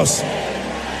Jesus.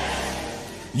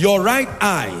 Your right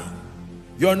eye,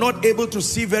 you're not able to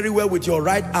see very well with your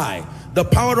right eye. The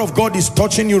power of God is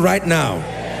touching you right now.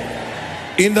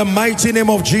 In the mighty name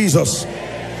of Jesus.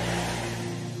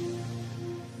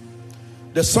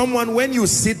 There's someone, when you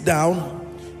sit down,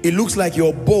 it looks like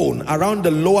your bone around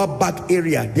the lower back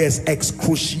area, there's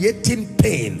excruciating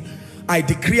pain. I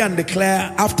decree and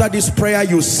declare, after this prayer,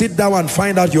 you sit down and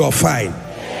find out you are fine.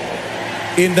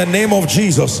 In the name of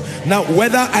Jesus. Now,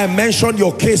 whether I mention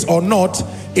your case or not,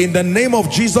 in the name of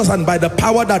Jesus and by the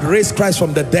power that raised Christ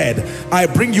from the dead, I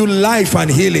bring you life and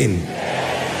healing.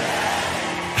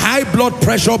 High blood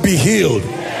pressure be healed.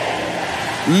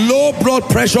 Low blood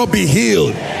pressure be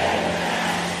healed.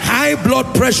 High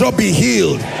blood pressure be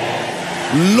healed.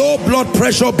 Low blood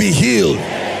pressure be healed.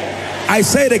 I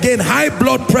say it again. High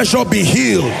blood pressure be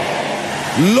healed.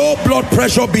 Low blood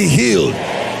pressure be healed.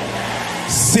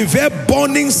 Severe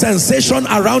burning sensation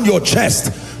around your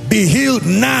chest be healed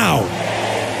now.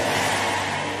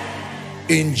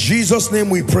 In Jesus' name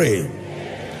we pray.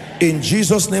 In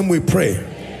Jesus' name we pray.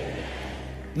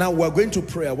 Now we're going to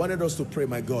pray. I wanted us to pray,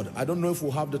 my God. I don't know if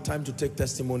we'll have the time to take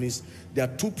testimonies. There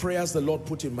are two prayers the Lord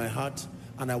put in my heart,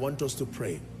 and I want us to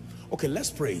pray. Okay,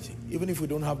 let's pray it. Even if we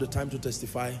don't have the time to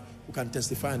testify, we can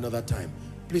testify another time.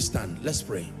 Please stand. Let's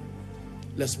pray.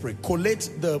 Let's pray. Collate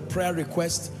the prayer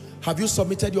request. Have you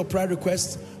submitted your prayer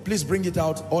request? Please bring it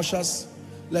out. Ushers,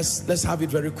 let's have it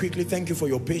very quickly. Thank you for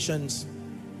your patience.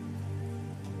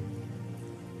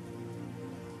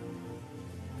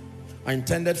 I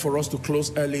intended for us to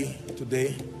close early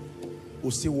today. We'll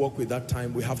still work with that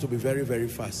time. We have to be very, very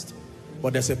fast.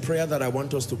 But there's a prayer that I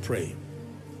want us to pray.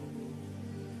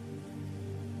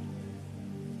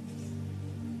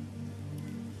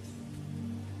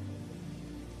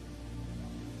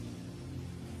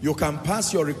 You can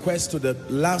pass your request to the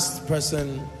last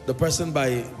person, the person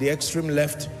by the extreme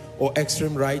left or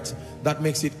extreme right. That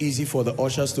makes it easy for the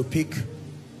ushers to pick.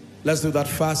 Let's do that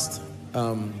fast.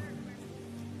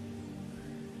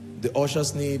 The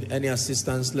ushers need any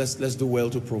assistance. Let's do well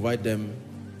to provide them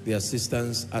the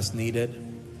assistance as needed.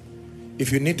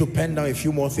 If you need to pen down a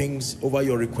few more things over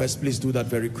your request, please do that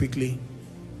very quickly.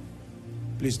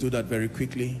 Please do that very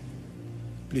quickly.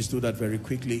 Please do that very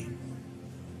quickly.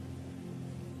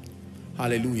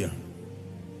 Hallelujah.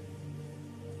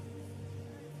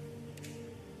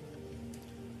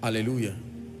 Hallelujah.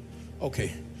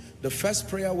 Okay. The first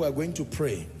prayer we are going to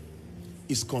pray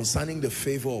is concerning the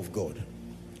favor of God.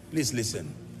 Please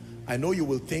listen. I know you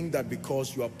will think that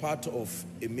because you are part of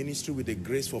a ministry with a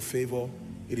grace for favor,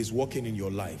 it is working in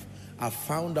your life. I've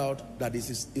found out that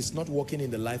it's not working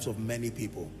in the lives of many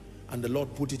people. And the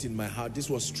Lord put it in my heart. This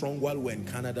was strong while we're in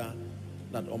Canada,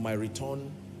 that on my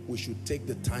return, we should take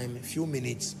the time, a few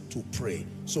minutes to pray.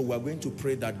 So we're going to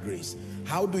pray that grace.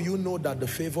 How do you know that the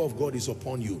favor of God is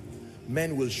upon you?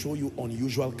 Men will show you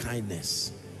unusual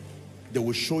kindness. They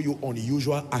will show you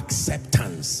unusual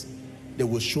acceptance. They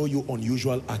will show you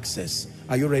unusual access.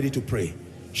 Are you ready to pray?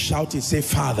 Shout it, say,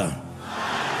 Father,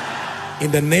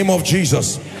 in the name of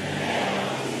Jesus,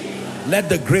 let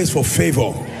the grace for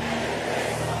favor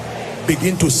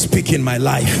begin to speak in my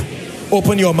life.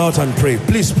 Open your mouth and pray.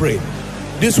 Please pray.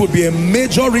 This would be a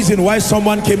major reason why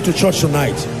someone came to church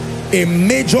tonight. A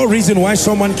major reason why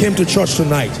someone came to church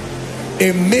tonight.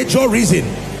 A major reason.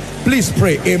 Please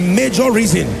pray. A major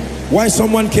reason why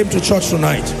someone came to church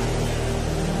tonight.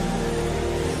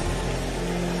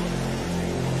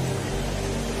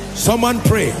 Someone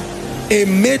pray. A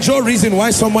major reason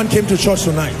why someone came to church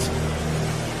tonight.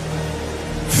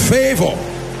 Favor.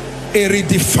 A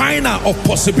redefiner of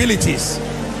possibilities.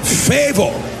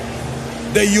 Favor.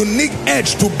 The unique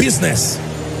edge to business.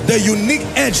 The unique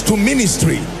edge to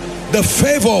ministry. The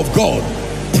favor of God.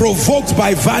 Provoked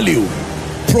by value.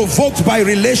 Provoked by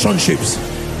relationships.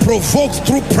 Provoked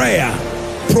through prayer.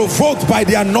 Provoked by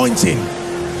the anointing.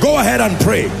 Go ahead and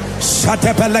pray.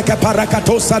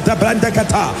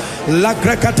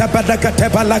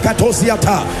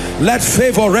 Let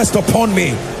favor rest upon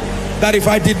me, that if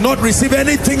I did not receive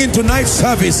anything in tonight's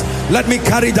service, let me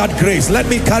carry that grace. Let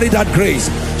me carry that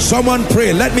grace. Someone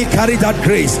pray, let me carry that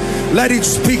grace. Let it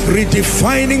speak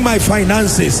redefining my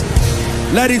finances.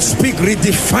 Let it speak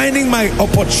redefining my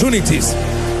opportunities.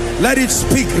 Let it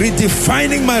speak,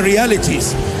 redefining my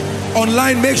realities.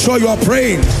 Online, make sure you are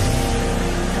praying.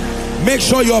 Make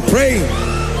sure you are praying.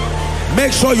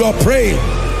 Make sure you are praying.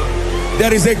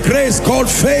 There is a grace called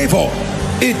favor.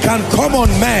 It can come on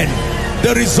man.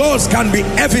 The results can be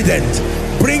evident,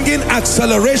 bringing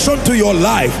acceleration to your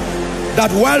life,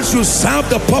 that whilst you serve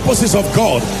the purposes of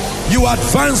God, you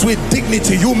advance with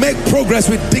dignity, you make progress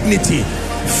with dignity.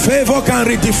 Favor can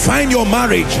redefine your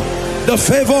marriage. The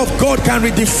favor of God can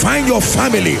redefine your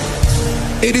family.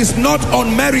 It is not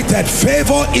unmerited.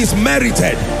 Favor is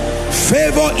merited.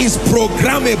 Favor is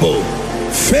programmable.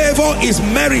 Favor is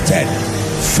merited.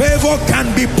 Favor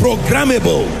can be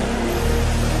programmable.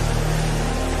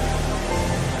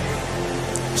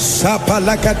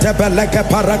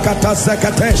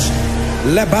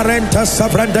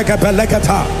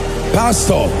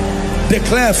 Pastor,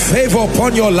 declare favor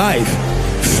upon your life,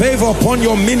 favor upon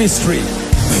your ministry,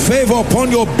 favor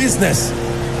upon your business,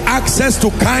 access to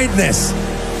kindness,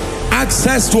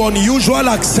 access to unusual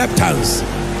acceptance.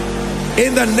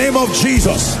 In the name of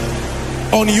Jesus,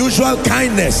 unusual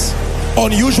kindness,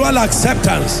 unusual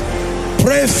acceptance.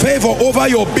 Pray favor over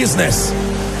your business.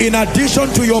 In addition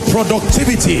to your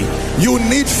productivity, you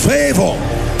need favor.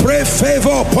 Pray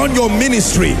favor upon your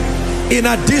ministry. In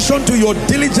addition to your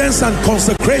diligence and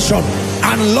consecration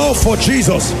and love for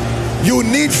Jesus, you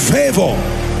need favor.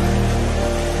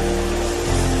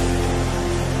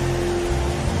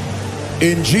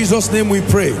 In Jesus' name we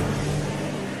pray.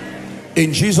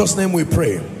 In Jesus' name we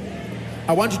pray.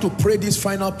 I want you to pray this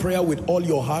final prayer with all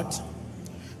your heart.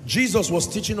 Jesus was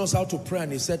teaching us how to pray,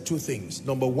 and he said two things.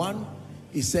 Number one,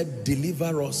 he said,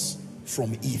 deliver us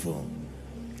from evil.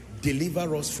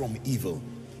 Deliver us from evil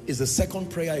is the second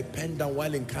prayer I penned down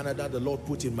while in Canada. The Lord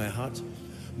put in my heart.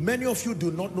 Many of you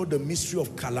do not know the mystery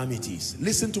of calamities.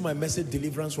 Listen to my message,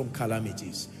 deliverance from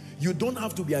calamities. You don't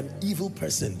have to be an evil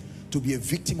person to be a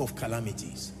victim of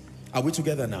calamities. Are we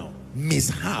together now?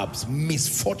 Mishaps,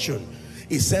 misfortune.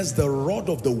 It says the rod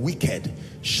of the wicked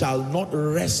shall not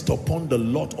rest upon the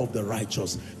lot of the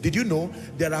righteous. Did you know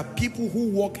there are people who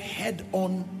walk head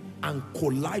on and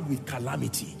collide with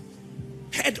calamity?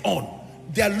 Head on.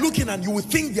 They are looking and you will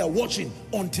think they are watching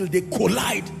until they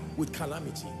collide with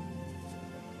calamity.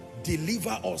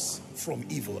 Deliver us from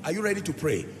evil. Are you ready to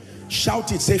pray?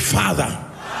 Shout it. Say, Father,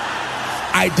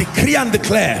 I decree and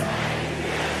declare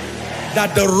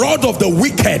that the rod of the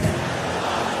wicked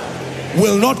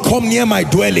will not come near my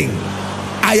dwelling.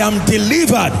 I am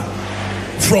delivered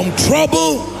from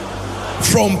trouble,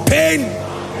 from pain,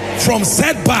 from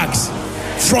setbacks,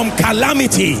 from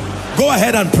calamity. Go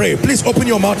ahead and pray. Please open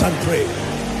your mouth and pray.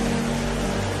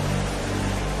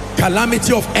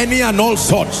 Calamity of any and all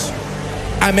sorts.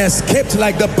 I'm escaped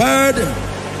like the bird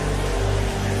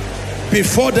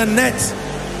before the net.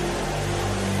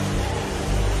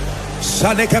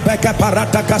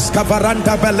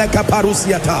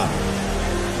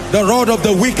 The rod of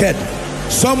the wicked.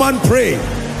 Someone pray.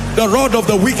 The rod of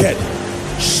the wicked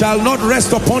shall not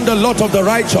rest upon the lot of the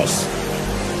righteous.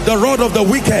 The rod of the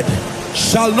wicked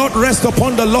shall not rest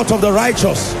upon the lot of the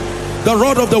righteous. The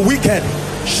rod of the wicked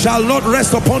shall not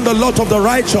rest upon the lot of the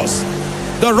righteous.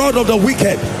 The rod of the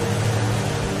wicked,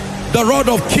 the rod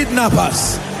of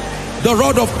kidnappers, the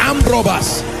rod of armed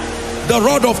robbers, the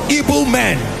rod of evil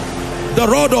men, the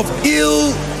rod of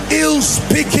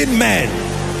ill-speaking men,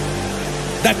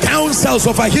 the counsels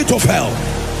of Ahithophel,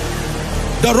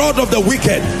 the rod of the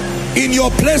wicked. In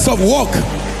your place of work,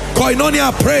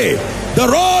 Koinonia, pray. The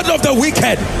rod of the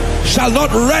wicked shall not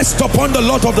rest upon the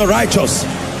lot of the righteous.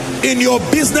 In your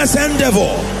business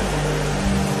endeavor,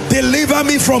 deliver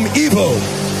me from evil.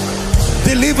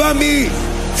 Deliver me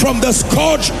from the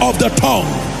scourge of the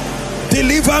tongue.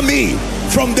 Deliver me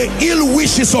from the ill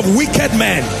wishes of wicked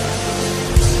men.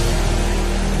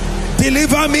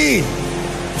 Deliver me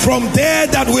from there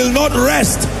that will not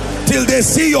rest till they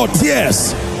see your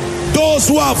tears. Those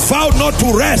who have vowed not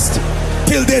to rest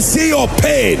till they see your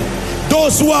pain.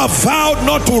 Those who have vowed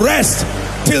not to rest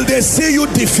till they see you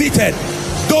defeated.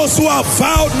 Those who have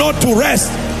vowed not to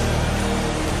rest,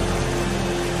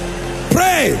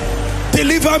 pray,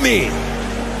 deliver me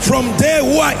from they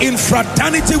who are in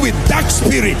fraternity with dark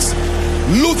spirits,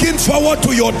 looking forward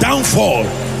to your downfall,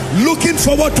 looking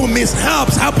forward to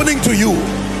mishaps happening to you.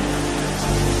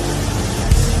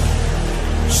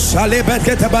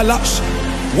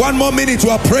 One more minute, you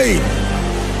are praying.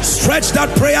 Stretch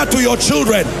that prayer to your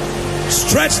children.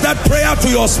 Stretch that prayer to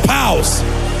your spouse.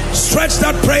 Stretch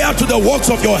that prayer to the works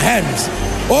of your hands.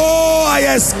 Oh,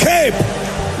 I escape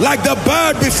like the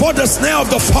bird before the snare of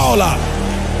the fowler.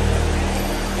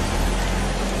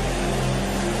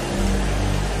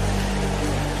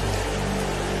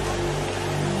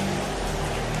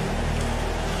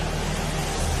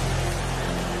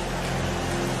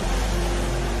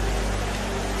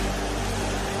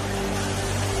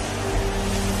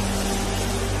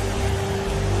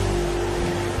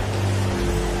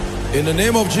 In the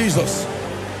name of Jesus.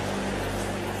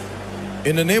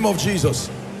 In the name of Jesus.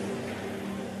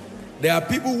 There are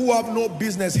people who have no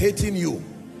business hating you,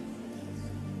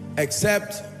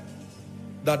 except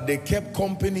that they kept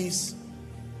companies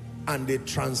and they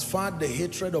transferred the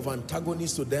hatred of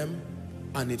antagonists to them,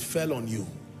 and it fell on you.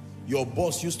 Your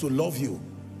boss used to love you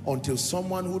until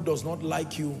someone who does not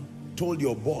like you told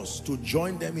your boss to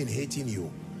join them in hating you,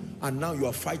 and now you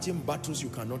are fighting battles you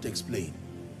cannot explain.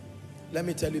 Let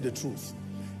me tell you the truth.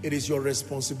 It is your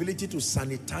responsibility to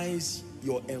sanitize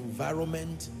your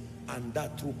environment, and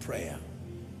that through prayer.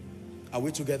 Are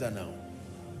we together now?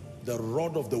 The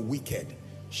rod of the wicked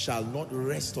shall not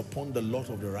rest upon the lot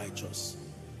of the righteous.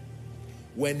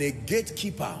 When a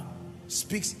gatekeeper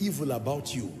speaks evil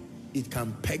about you, it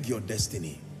can peg your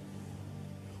destiny.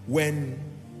 When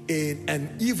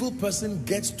an evil person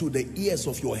gets to the ears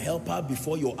of your helper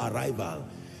before your arrival,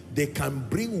 they can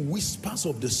bring whispers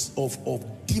of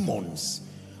demons,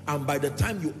 and by the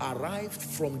time you arrived,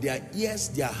 from their ears,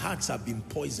 their hearts have been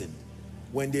poisoned.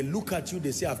 When they look at you,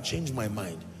 they say, I've changed my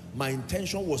mind. My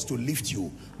intention was to lift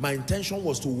you. My intention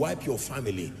was to wipe your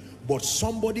family. But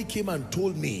somebody came and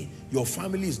told me, your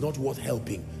family is not worth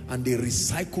helping. And they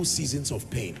recycle seasons of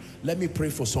pain. Let me pray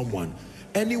for someone.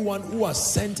 Anyone who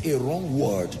has sent a wrong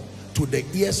word to the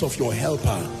ears of your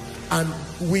helper, and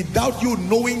without you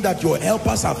knowing that your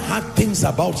helpers have had things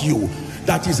about you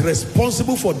that is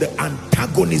responsible for the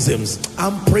antagonisms,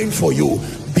 I'm praying for you.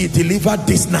 Be delivered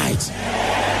this night.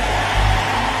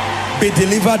 Be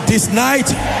delivered this night.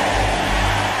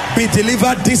 Be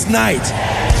delivered this night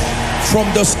from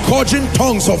the scourging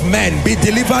tongues of men. Be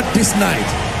delivered this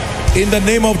night in the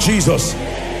name of Jesus.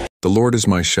 The Lord is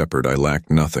my shepherd, I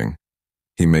lack nothing.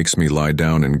 He makes me lie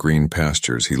down in green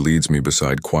pastures. He leads me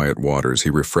beside quiet waters. He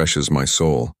refreshes my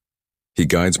soul. He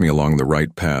guides me along the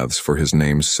right paths for his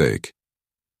name's sake.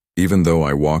 Even though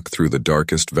I walk through the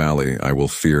darkest valley, I will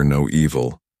fear no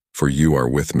evil, for you are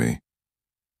with me.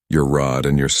 Your rod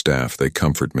and your staff, they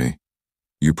comfort me.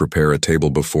 You prepare a table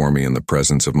before me in the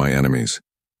presence of my enemies.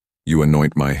 You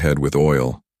anoint my head with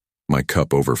oil. My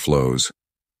cup overflows.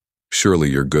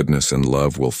 Surely your goodness and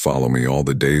love will follow me all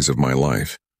the days of my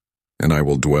life, and I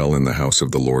will dwell in the house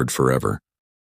of the Lord forever.